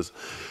 because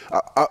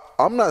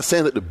I'm not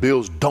saying that the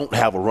Bills don't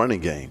have a running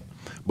game,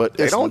 but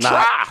it's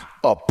not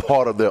a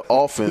part of their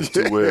offense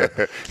to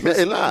where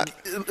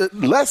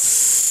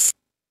let's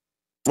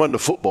run the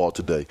football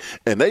today.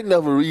 And they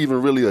never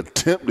even really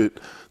attempted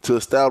to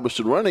establish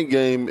the running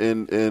game,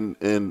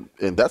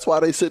 and that's why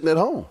they're sitting at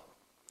home.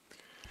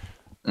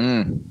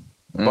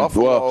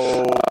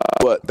 Buffalo,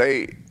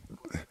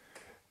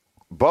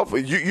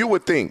 Buffalo, you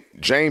would think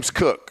James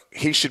Cook,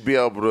 he should be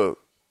able to.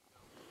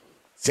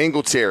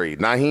 Singletary,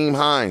 Nyheim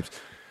Hines.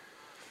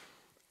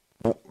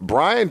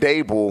 Brian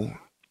Daboll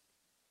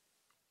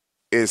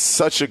is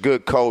such a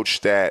good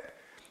coach that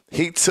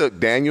he took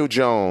Daniel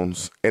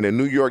Jones and a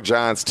New York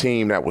Giants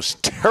team that was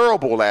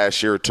terrible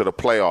last year to the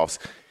playoffs.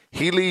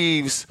 He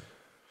leaves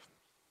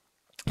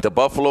the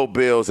Buffalo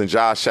Bills and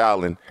Josh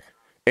Allen.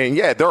 And,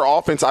 yeah, their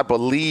offense, I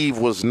believe,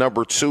 was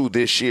number 2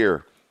 this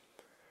year.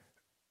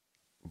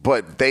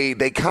 But they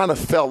kind of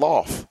fell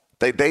off.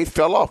 They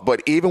fell off.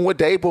 But even with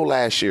Daboll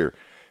last year,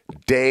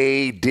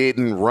 they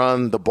didn't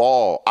run the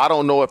ball. I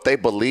don't know if they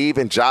believe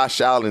in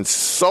Josh Allen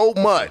so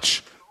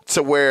much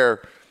to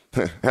where,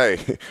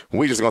 hey,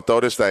 we just going to throw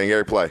this thing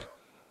every play.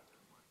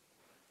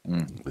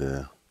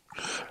 Yeah.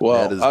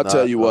 Well, I'll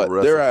tell you what,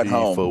 they're at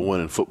home for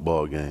winning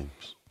football games.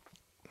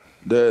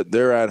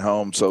 They're at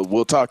home, so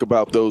we'll talk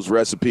about those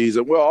recipes,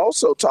 and we'll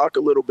also talk a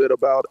little bit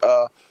about,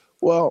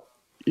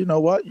 you know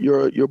what,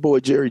 your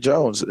boy Jerry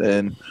Jones,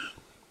 and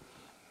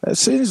it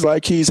seems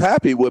like he's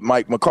happy with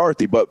Mike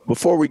McCarthy. But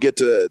before we get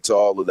to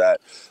all of that,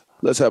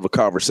 let's have a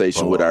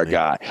conversation with our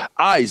guy,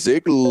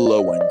 Isaac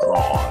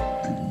Lowenkron.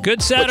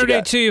 Good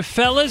Saturday to you,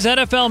 fellas.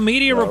 NFL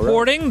media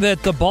reporting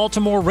that the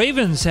Baltimore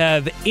Ravens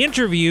have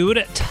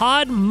interviewed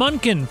Todd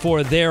Monken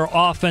for their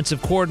offensive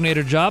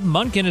coordinator job.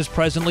 Monken is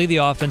presently the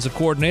offensive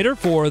coordinator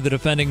for the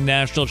defending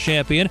national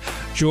champion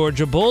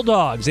Georgia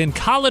Bulldogs. In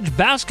college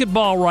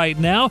basketball right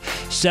now,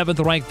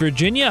 7th-ranked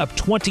Virginia up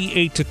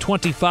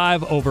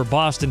 28-25 over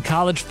Boston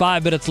College.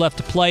 5 minutes left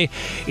to play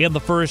in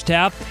the first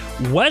half.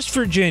 West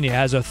Virginia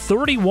has a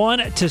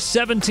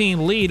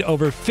 31-17 lead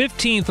over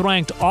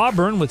 15th-ranked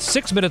Auburn with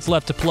 6 minutes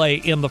left to play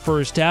in the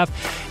first half.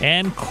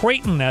 And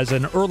Creighton has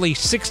an early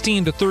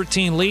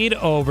 16-13 lead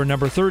over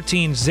number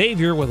 13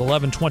 Xavier with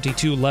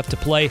 11:22 left to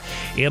play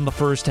in the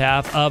first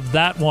half of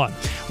that one.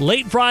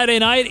 Late Friday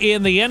night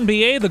in the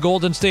NBA, the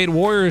Golden State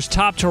Warriors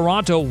top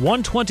Toronto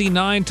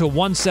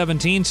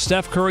 129-117.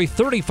 Steph Curry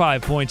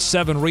 35 points,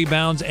 7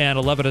 rebounds, and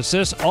 11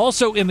 assists.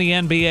 Also in the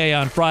NBA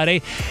on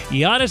Friday,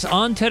 Giannis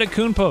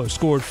Antetokounmpo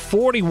scored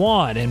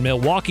 41 in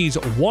Milwaukee's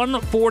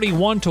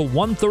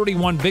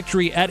 141-131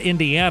 victory at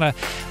Indiana.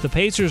 The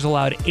Pacers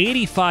allowed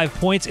 85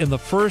 points in the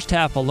first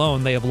half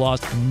alone. They have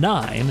lost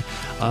 9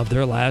 of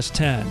their last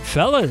 10.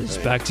 Fellas,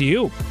 back to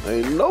you.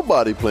 Ain't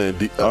nobody playing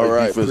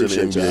defense in the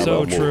NBA.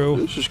 So true.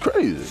 This is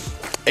crazy.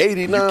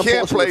 89 you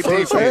can't points play in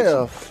the first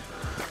half.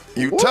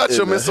 You touch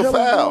them, it's a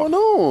foul. What's going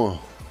on?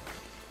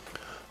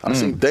 I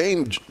seen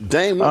Dame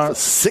went for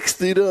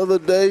 60 the other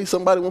day.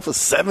 Somebody went for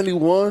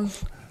 71.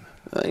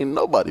 Ain't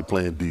nobody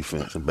playing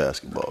defense in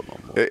basketball no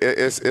more.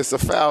 It's a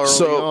foul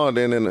early on.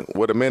 Then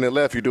with a minute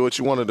left, you do what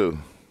you want to do.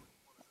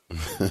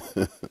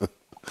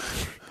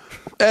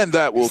 And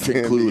that will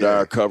conclude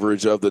our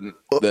coverage of the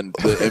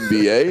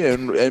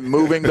NBA and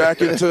moving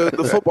back into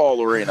the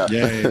football arena.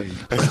 Yay.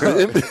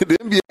 The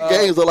NBA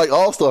games are like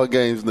all-star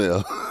games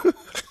now.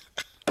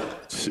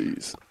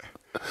 Jeez.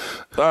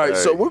 All right,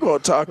 so we're going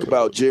to talk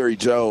about Jerry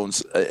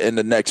Jones in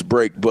the next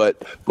break.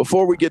 But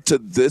before we get to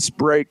this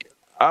break,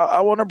 I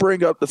want to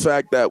bring up the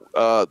fact that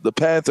the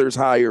Panthers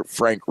hired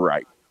Frank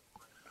Reich.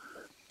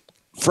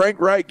 Frank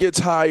Reich gets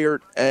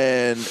hired,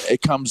 and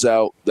it comes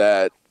out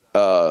that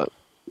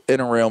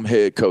interim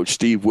head coach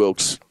Steve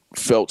Wilks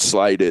felt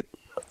slighted,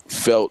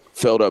 felt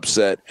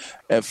upset,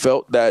 and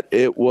felt that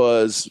it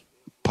was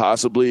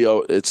possibly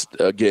it's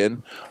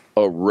again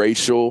a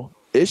racial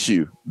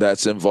issue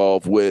that's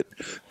involved with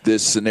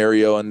this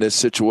scenario and this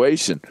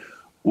situation.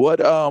 What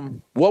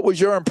was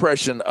your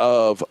impression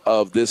of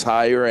this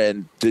hire,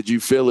 and did you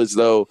feel as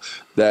though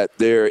that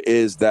there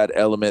is that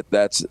element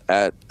that's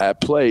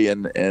at play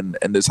in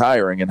this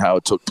hiring and how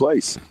it took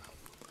place?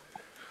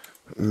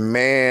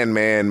 Man,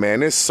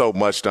 there's so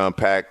much to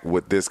unpack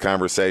with this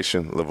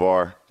conversation,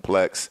 LeVar,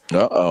 Plex.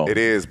 It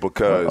is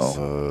because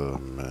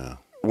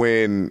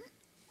when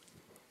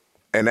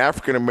an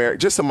African-American,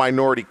 just a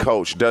minority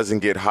coach doesn't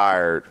get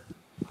hired,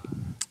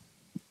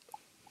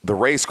 the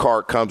race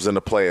card comes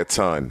into play a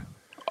ton.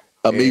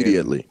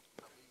 Immediately.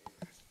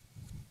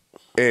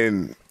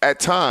 And at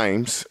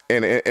times,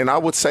 and I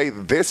would say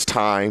this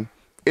time,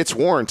 it's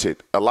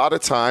warranted. A lot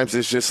of times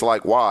it's just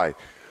like, why?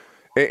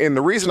 And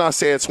the reason I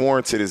say it's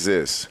warranted is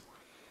this.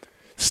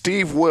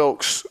 Steve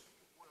Wilks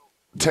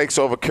takes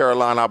over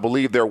Carolina. I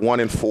believe they're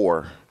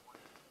 1-4.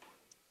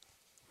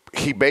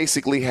 He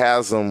basically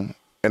has them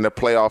in the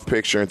playoff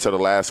picture until the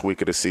last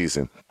week of the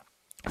season.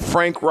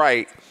 Frank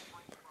Reich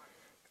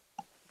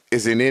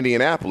is in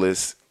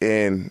Indianapolis,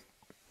 and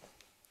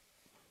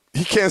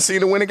he can't seem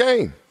to win a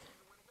game.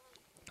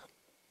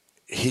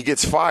 He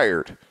gets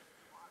fired.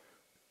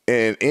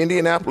 And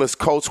Indianapolis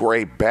Colts were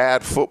a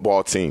bad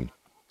football team.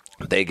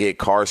 They get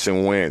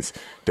Carson Wentz.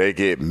 They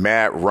get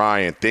Matt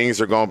Ryan.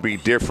 Things are going to be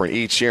different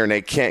each year, and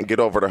they can't get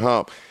over the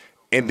hump.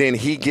 And then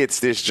he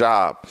gets this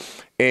job.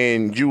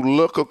 And you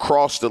look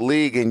across the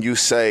league and you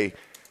say,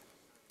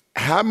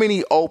 how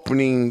many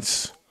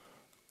openings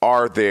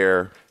are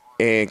there,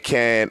 and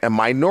can a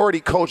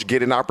minority coach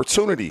get an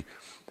opportunity?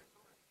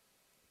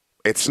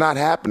 It's not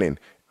happening.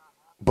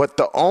 But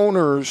the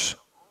owners,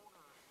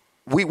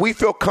 we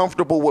feel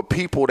comfortable with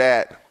people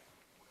that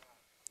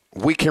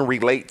we can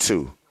relate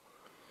to.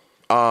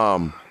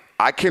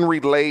 I can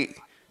relate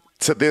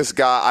to this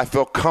guy. I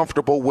feel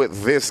comfortable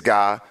with this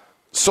guy.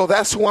 So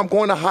that's who I'm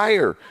going to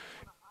hire.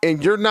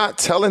 And you're not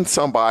telling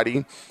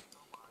somebody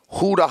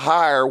who to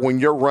hire when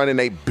you're running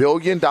a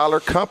billion-dollar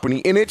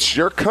company, and it's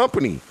your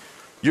company.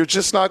 You're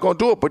just not going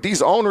to do it. But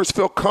these owners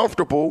feel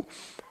comfortable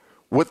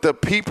with the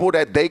people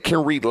that they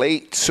can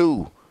relate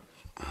to.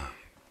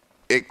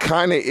 It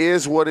kind of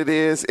is what it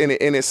is, and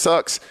it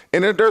sucks.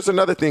 And then there's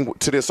another thing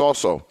to this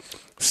also.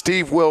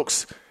 Steve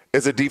Wilks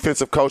is a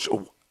defensive coach.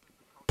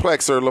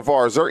 Plex or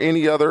LeVar, is there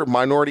any other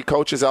minority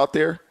coaches out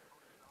there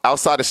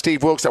outside of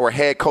Steve Wilks that were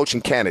head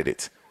coaching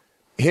candidates?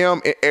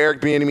 Him,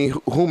 Eric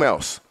Bieniemy, whom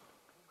else?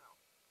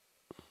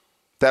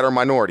 that are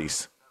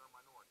minorities?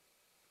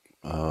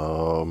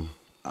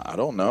 I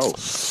don't know.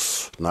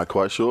 Not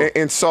quite sure.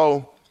 And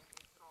so,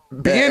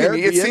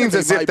 Bieniemy, it seems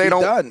as if they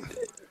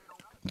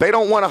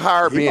don't want to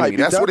hire Bieniemy.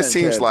 That's what it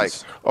seems like.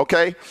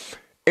 Okay,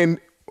 and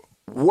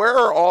where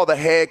are all the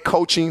head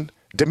coaching?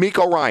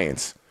 DeMeco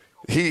Ryans,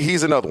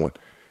 he's another one.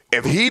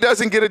 If he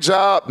doesn't get a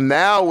job,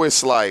 now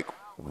it's like,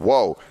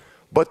 whoa.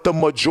 But the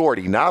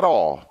majority, not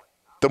all,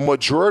 the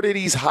majority of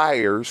these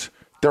hires,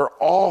 they're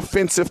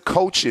offensive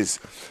coaches.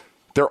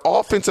 They're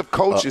offensive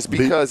coaches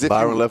because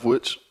Byron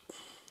Leftwich.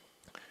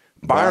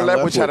 Byron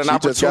Leftwich had an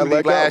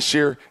opportunity last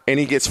year, and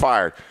he gets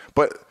fired.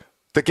 But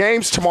the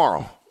game's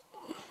tomorrow.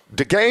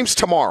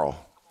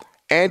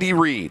 Andy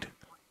Reid,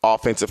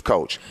 offensive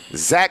coach.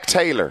 Zach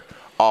Taylor,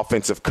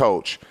 offensive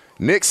coach.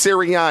 Nick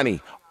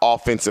Sirianni,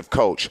 offensive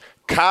coach.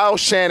 Kyle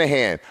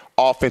Shanahan,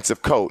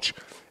 offensive coach.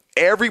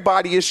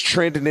 Everybody is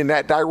trending in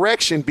that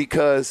direction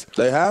because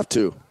they have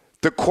to.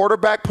 The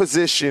quarterback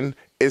position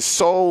is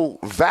so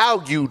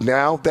valued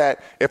now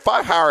that if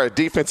I hire a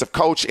defensive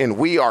coach and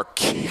we are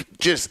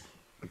just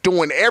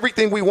doing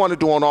everything we want to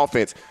do on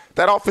offense,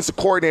 that offensive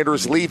coordinator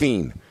is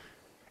leaving.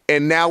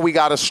 And now we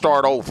got to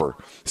start over.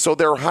 So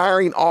they're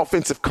hiring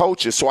offensive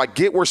coaches. So I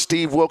get where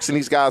Steve Wilks and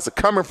these guys are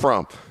coming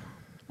from.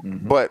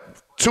 Mm-hmm.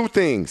 But two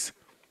things.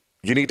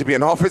 You need to be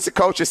an offensive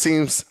coach, it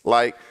seems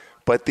like,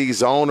 but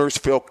these owners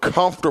feel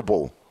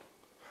comfortable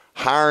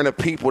hiring the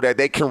people that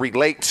they can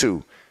relate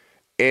to.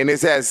 And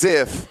it's as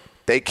if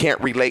they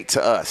can't relate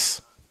to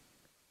us.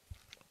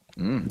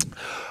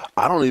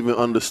 I don't even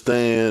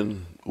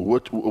understand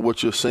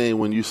what you're saying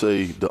when you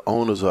say the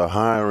owners are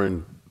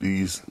hiring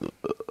these,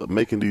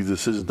 making these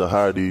decisions to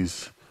hire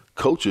these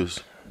coaches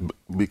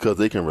because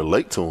they can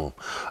relate to them.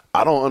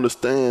 I don't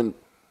understand.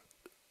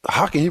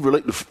 How can he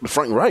relate to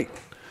Frank Reich?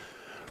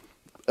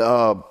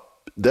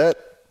 That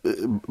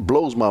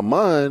blows my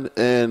mind.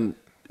 And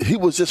he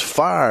was just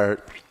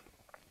fired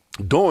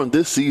during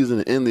this season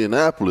in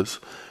Indianapolis,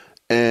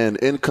 and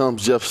in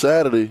comes Jeff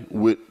Saturday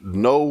with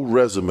no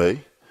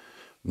resume,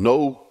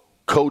 no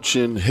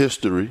coaching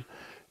history,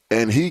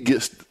 and he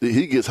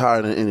gets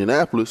hired in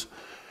Indianapolis.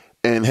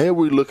 And here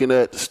we're looking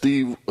at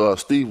Steve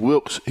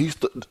Wilks.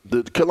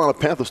 The Carolina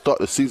Panthers start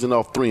the season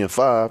off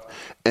 3-5,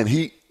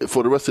 and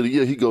for the rest of the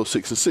year he goes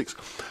 6-6.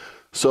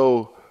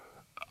 So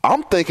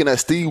I'm thinking that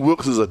Steve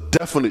Wilks is a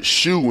definite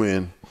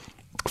shoo-in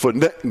for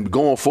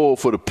going forward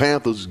for the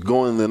Panthers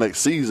going into the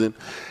next season.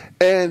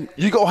 And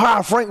you go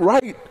hire Frank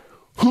Reich,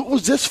 who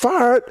was just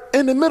fired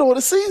in the middle of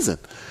the season.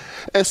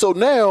 And so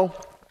now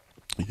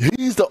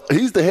he's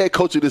the head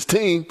coach of this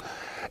team,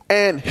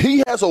 and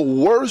he has a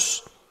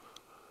worse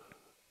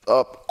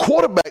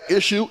quarterback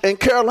issue in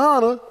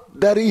Carolina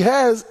that he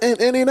has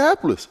in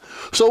Indianapolis.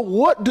 So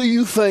what do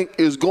you think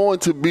is going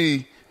to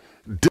be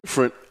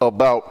different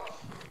about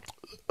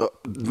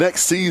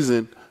next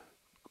season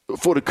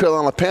for the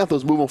Carolina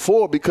Panthers moving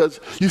forward, because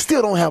you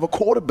still don't have a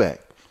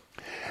quarterback?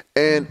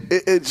 And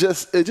it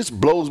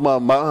just blows my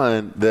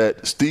mind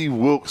that Steve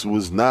Wilks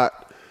was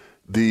not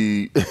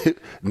named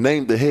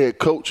the head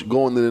coach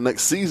going into the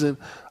next season.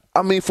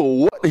 I mean,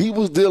 for what he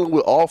was dealing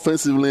with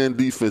offensively and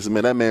defensively,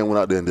 man, that man went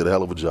out there and did a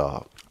hell of a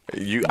job.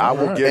 I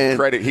will give him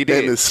credit. He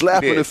did. And the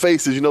slap in the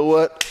face is, you know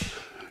what?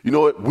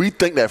 We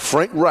think that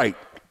Frank Reich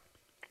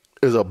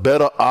is a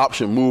better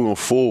option moving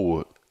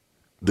forward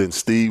than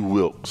Steve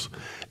Wilks.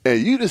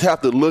 And you just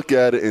have to look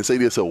at it and say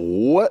this,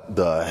 what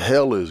the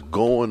hell is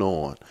going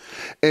on?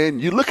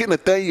 And you look at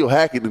Nathaniel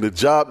Hackett and the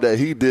job that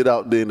he did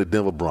out there in the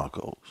Denver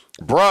Broncos.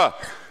 Bruh.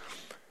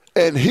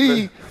 And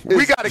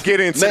we got to get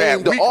into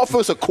that. The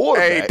offensive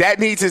quarterback. Hey, that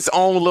needs its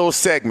own little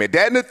segment.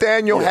 That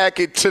Nathaniel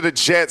Hackett to the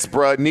Jets,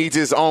 bruh, needs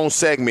its own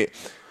segment.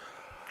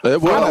 I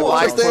don't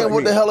understand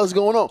what the hell is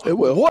going on.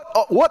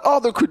 What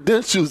are the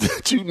credentials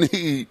that you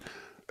need?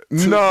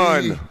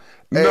 None.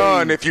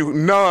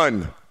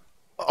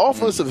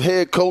 Offensive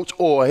head coach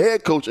or a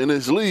head coach in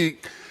this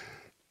league,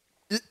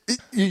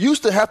 you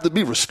used to have to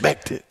be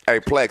respected.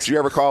 Hey, Plex, you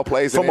ever call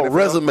plays from in the NFL? From a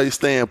resume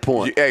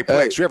standpoint. Hey,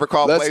 Plex, you ever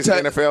call plays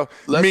in the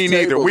NFL? Me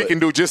neither. We can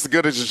do just as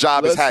good a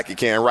job as Hackett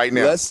can right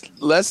now.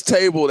 Let's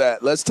table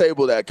that. Let's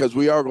table that because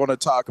we are going to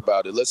talk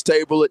about it. Let's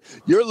table it.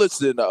 You're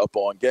listening to Up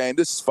On Game.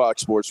 This is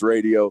Fox Sports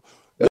Radio.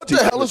 What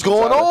the hell is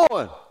going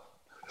on?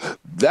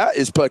 That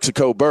is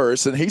Plexico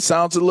Burris, and he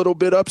sounds a little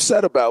bit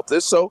upset about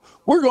this, so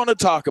we're going to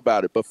talk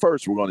about it. But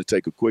first, we're going to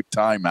take a quick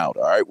timeout,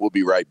 all right? We'll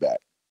be right back.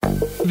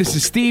 This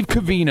is Steve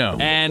Covino.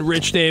 And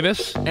Rich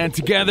Davis. And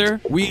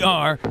together, we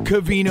are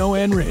Covino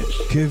and Rich.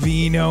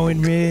 Covino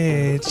and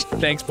Rich.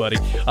 Thanks, buddy.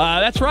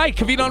 That's right.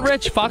 Covino and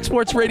Rich, Fox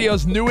Sports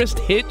Radio's newest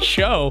hit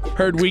show.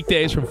 Heard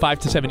weekdays from 5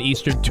 to 7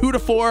 Eastern, 2 to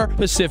 4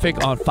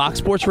 Pacific on Fox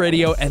Sports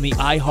Radio and the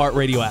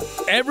iHeartRadio app.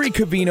 Every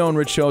Covino and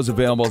Rich show is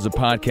available as a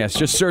podcast.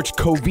 Just search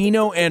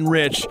Covino and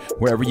Rich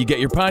wherever you get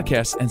your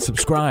podcasts and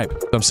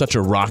subscribe. I'm such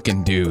a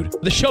rockin' dude.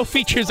 The show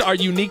features our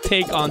unique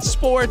take on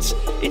sports,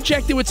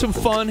 injected with some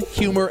fun,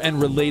 humor,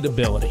 and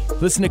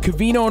relatability. Listen to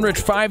Covino and Rich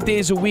 5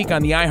 days a week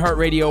on the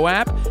iHeartRadio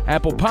app,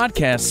 Apple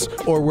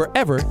Podcasts, or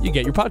wherever you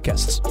get your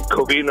podcasts.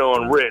 Covino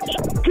and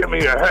Rich, give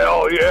me a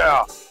hell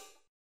yeah.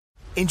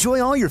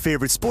 Enjoy all your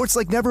favorite sports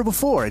like never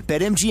before at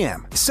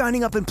BetMGM.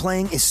 Signing up and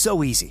playing is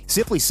so easy.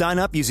 Simply sign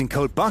up using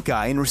code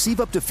Buckeye and receive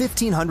up to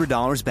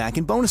 $1,500 back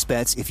in bonus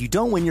bets if you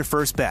don't win your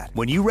first bet.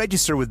 When you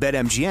register with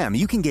BetMGM,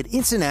 you can get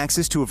instant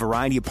access to a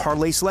variety of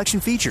parlay selection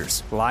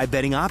features, live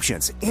betting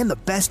options, and the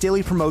best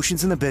daily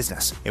promotions in the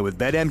business. And with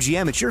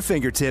BetMGM at your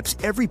fingertips,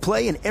 every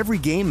play and every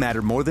game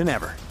matter more than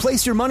ever.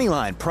 Place your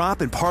moneyline,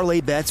 prop, and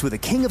parlay bets with the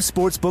king of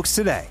sportsbooks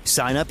today.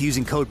 Sign up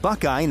using code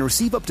Buckeye and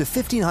receive up to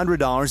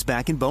 $1,500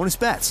 back in bonus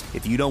bets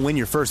if you don't win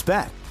your first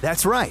bet.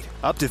 That's right,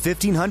 up to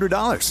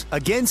 $1,500.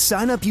 Again,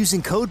 sign up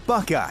using code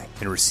Buckeye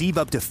and receive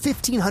up to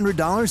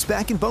 $1,500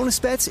 back in bonus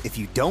bets if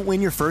you don't win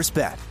your first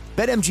bet.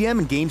 BetMGM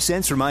and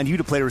GameSense remind you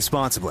to play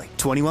responsibly.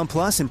 21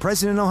 plus and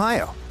present in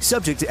Ohio.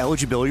 Subject to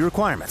eligibility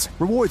requirements.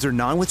 Rewards are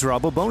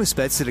non-withdrawable bonus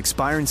bets that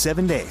expire in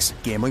 7 days.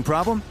 Gambling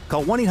problem?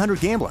 Call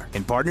 1-800-GAMBLER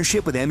in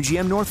partnership with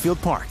MGM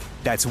Northfield Park.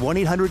 That's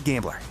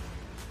 1-800-GAMBLER.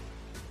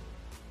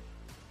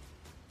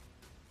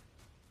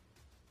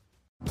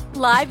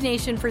 Live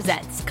Nation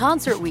presents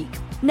Concert Week.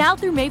 Now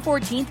through May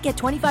 14th, get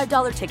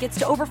 $25 tickets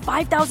to over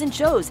 5,000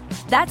 shows.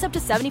 That's up to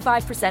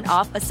 75%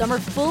 off a summer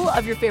full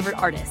of your favorite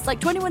artists like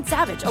 21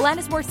 Savage,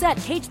 Alanis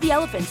Morissette, Cage the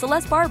Elephant,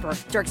 Celeste Barber,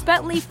 Dierks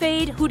Bentley,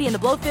 Fade, Hootie and the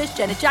Blowfish,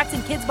 Janet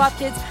Jackson, Kids Bop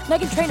Kids,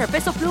 Meghan Trainor,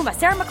 Peso Pluma,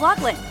 Sarah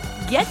McLachlan.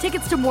 Get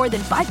tickets to more than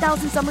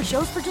 5,000 summer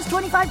shows for just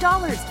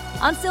 $25.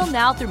 Until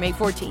now through May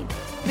 14th.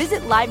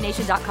 Visit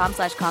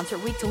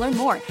LiveNation.com/Concert Week to learn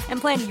more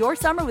and plan your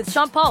summer with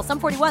Sean Paul,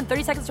 Sum 41,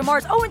 30 Seconds to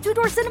Mars, and Two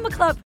Door Cinema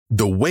Club.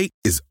 The wait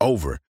is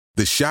over.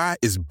 The Chi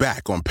is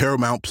back on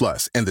Paramount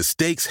Plus, and the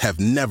stakes have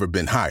never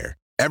been higher.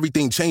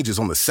 Everything changes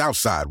on the South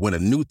Side when a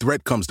new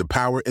threat comes to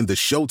power in the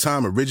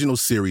Showtime original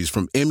series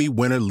from Emmy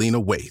winner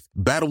Lena Waithe.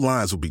 Battle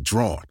lines will be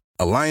drawn,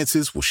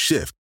 alliances will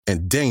shift,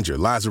 and danger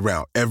lies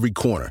around every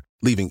corner,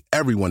 leaving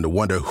everyone to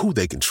wonder who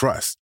they can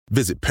trust.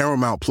 Visit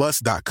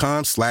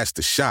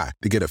ParamountPlus.com/The Chi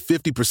to get a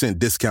 50%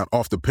 discount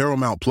off the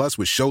Paramount Plus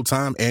with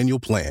Showtime annual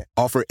plan.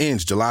 Offer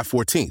ends July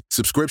 14th.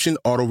 Subscription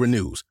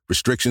auto-renews.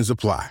 Restrictions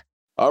apply.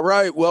 All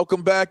right,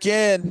 welcome back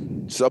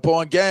in. It's Up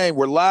On Game.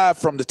 We're live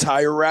from the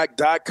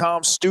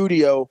TireRack.com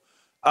studio.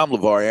 I'm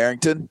LeVar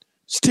Arrington.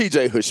 It's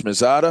TJ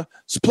Houshmandzadeh.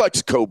 It's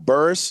Plexico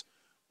Burris.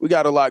 We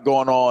got a lot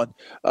going on.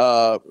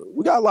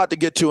 We got a lot to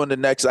get to in the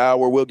next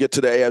hour. We'll get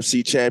to the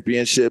AFC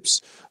championship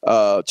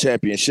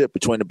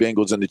between the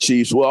Bengals and the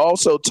Chiefs. We'll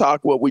also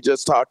talk what we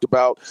just talked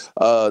about,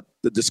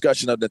 the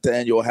discussion of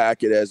Nathaniel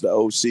Hackett as the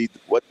OC.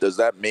 What does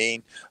that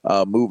mean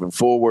moving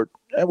forward?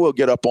 And we'll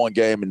get up on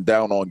game and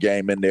down on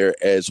game in there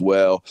as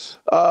well.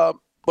 But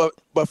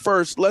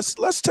first,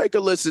 let's take a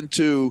listen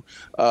to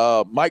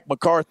Mike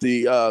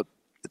McCarthy.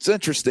 It's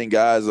interesting,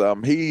 guys.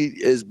 He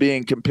is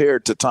being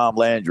compared to Tom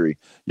Landry.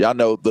 Y'all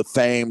know the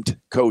famed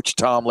coach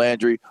Tom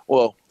Landry.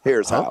 Well,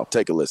 here's how.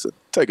 Take a listen.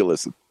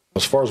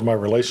 As far as my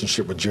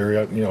relationship with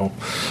Jerry,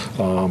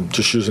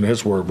 just using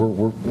his word,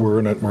 we're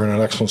in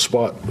an excellent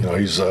spot.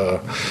 He's the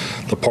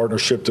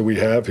partnership that we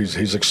have.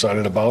 He's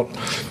excited about.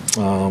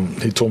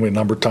 He told me a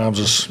number of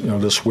times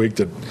this week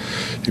that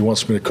he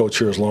wants me to coach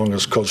here as long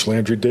as Coach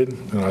Landry did,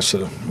 and I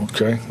said,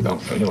 okay,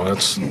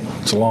 it's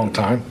a long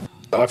time.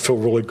 I feel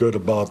really good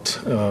about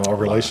our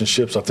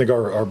relationships. I think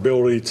our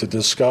ability to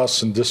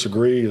discuss and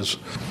disagree is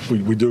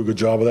we do a good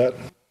job of that.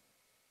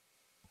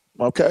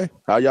 Okay.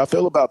 How y'all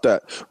feel about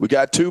that? We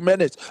got 2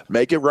 minutes.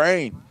 Make it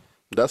rain.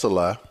 That's a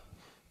lie.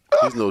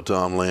 He's no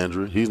Tom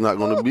Landry. He's not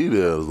going to be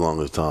there as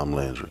long as Tom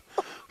Landry.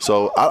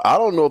 So I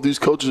don't know if these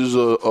coaches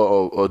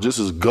are just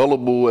as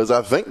gullible as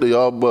I think they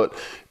are, but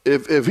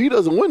if he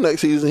doesn't win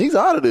next season, he's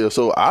out of there.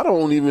 So I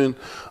don't even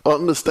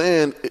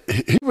understand.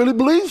 He really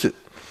believes it.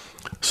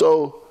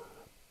 So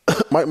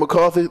Mike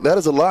McCarthy, that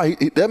is a lie.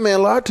 That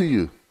man lied to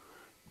you.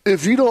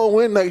 If you don't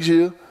win next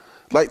year,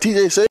 like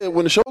TJ said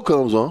when the show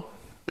comes on,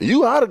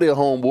 you out of there,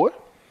 homeboy.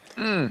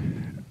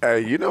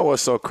 You know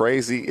what's so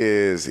crazy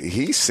is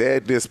he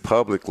said this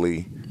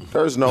publicly.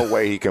 There's no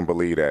way he can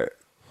believe that.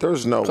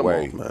 There's no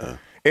way. Come on, man.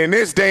 In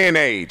this day and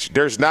age,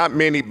 there's not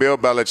many Bill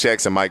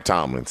Belichick's and Mike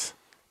Tomlins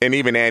and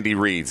even Andy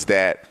Reid's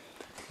that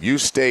you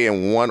stay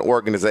in one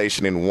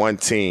organization and one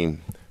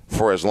team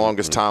for as long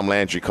as Tom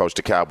Landry coached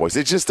the Cowboys.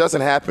 It just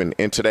doesn't happen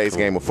in today's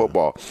game of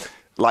football.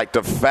 Like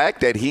the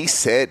fact that he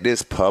said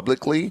this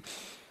publicly,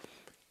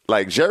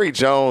 like Jerry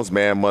Jones,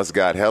 man, must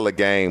got hella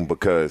game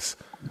because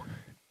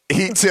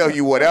he tell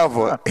you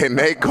whatever and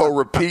they go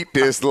repeat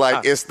this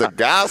like it's the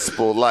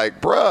gospel.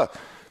 Like, bruh,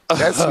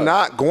 that's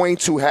not going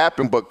to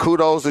happen. But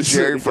kudos to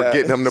Jerry for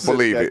getting him to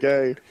believe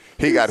it.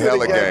 He got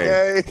hella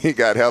game. He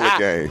got hella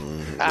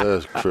game.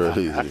 That's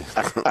crazy.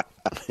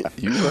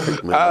 You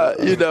right, man.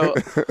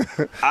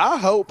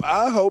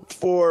 I hope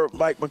for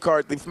Mike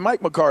McCarthy.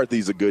 Mike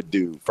McCarthy's a good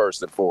dude,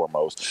 first and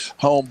foremost.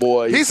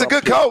 Homeboy. He's a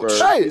good coach.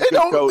 Hey, we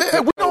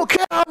don't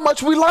care how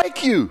much we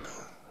like you.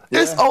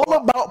 Yeah. It's all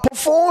about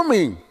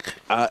performing.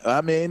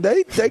 I mean,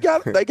 they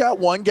got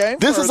one game.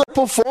 This is a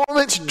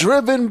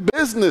performance-driven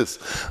business.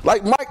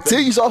 Like Mike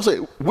T used to say,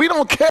 we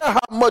don't care how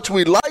much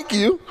we like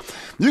you.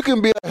 You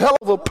can be a hell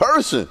of a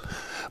person.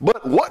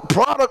 But what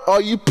product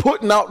are you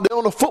putting out there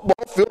on the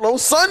football field on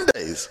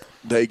Sundays?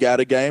 They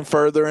got a game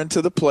further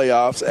into the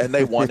playoffs, and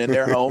they won in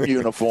their home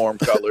uniform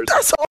colors.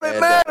 That's all that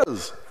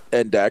matters.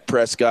 And Dak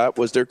Prescott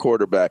was their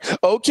quarterback.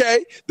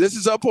 Okay, this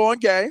is Up On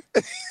Game.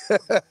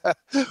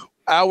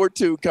 Hour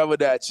 2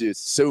 coming at you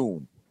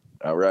soon.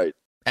 All right.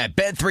 At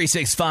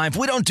Bet365,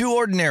 we don't do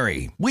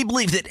ordinary. We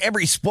believe that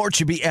every sport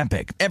should be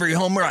epic. Every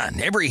home run,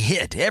 every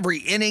hit, every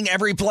inning,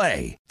 every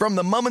play. From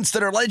the moments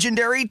that are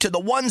legendary to the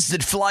ones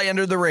that fly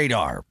under the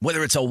radar.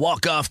 Whether it's a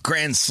walk-off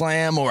grand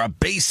slam or a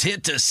base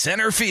hit to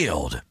center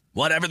field.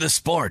 Whatever the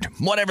sport,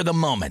 whatever the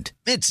moment,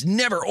 it's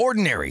never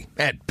ordinary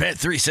at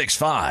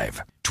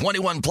Bet365.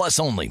 21 plus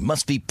only.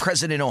 Must be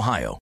present in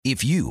Ohio.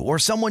 If you or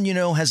someone you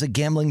know has a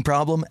gambling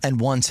problem and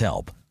wants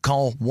help,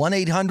 call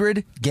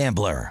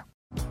 1-800-GAMBLER.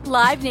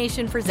 Live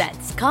Nation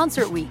presents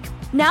Concert Week.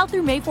 Now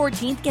through May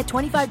 14th, get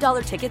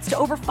 $25 tickets to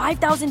over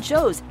 5,000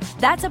 shows.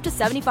 That's up to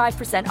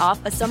 75%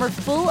 off a summer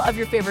full of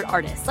your favorite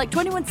artists like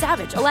 21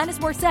 Savage, Alanis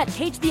Morissette,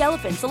 Cage the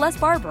Elephant, Celeste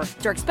Barber,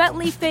 Dierks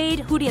Bentley, Fade,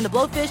 Hootie and the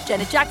Blowfish,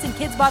 Janet Jackson,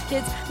 Kids Bop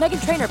Kids,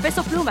 Meghan Trainor,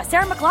 Bissell Pluma,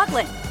 Sarah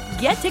McLachlan.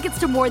 Get tickets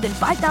to more than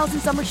 5,000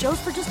 summer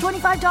shows for just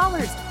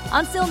 $25.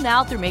 Until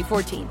now through May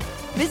 14th.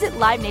 Visit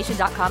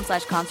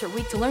LiveNation.com/Concert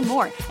Week to learn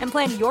more and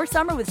plan your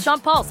summer with Sean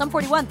Paul, Sum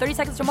 41, 30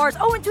 Seconds to Mars,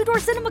 and Two Door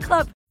Cinema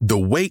Club. The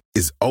wait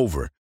is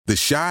over. The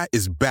Chi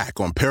is back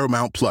on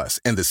Paramount Plus,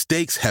 and the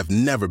stakes have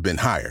never been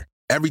higher.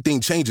 Everything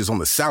changes on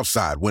the South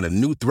Side when a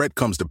new threat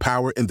comes to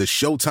power in the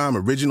Showtime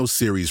original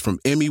series from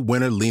Emmy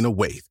winner Lena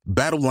Waithe.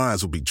 Battle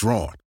lines will be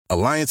drawn,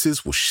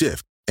 alliances will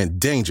shift,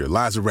 and danger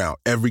lies around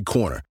every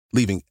corner,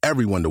 leaving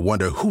everyone to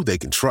wonder who they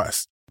can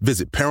trust.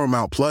 Visit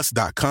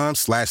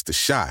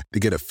ParamountPlus.com/The Chi to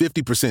get a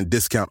 50%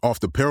 discount off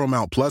the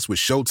Paramount Plus with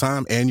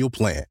Showtime annual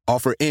plan.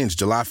 Offer ends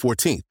July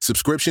 14th.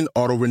 Subscription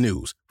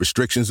auto-renews.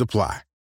 Restrictions apply.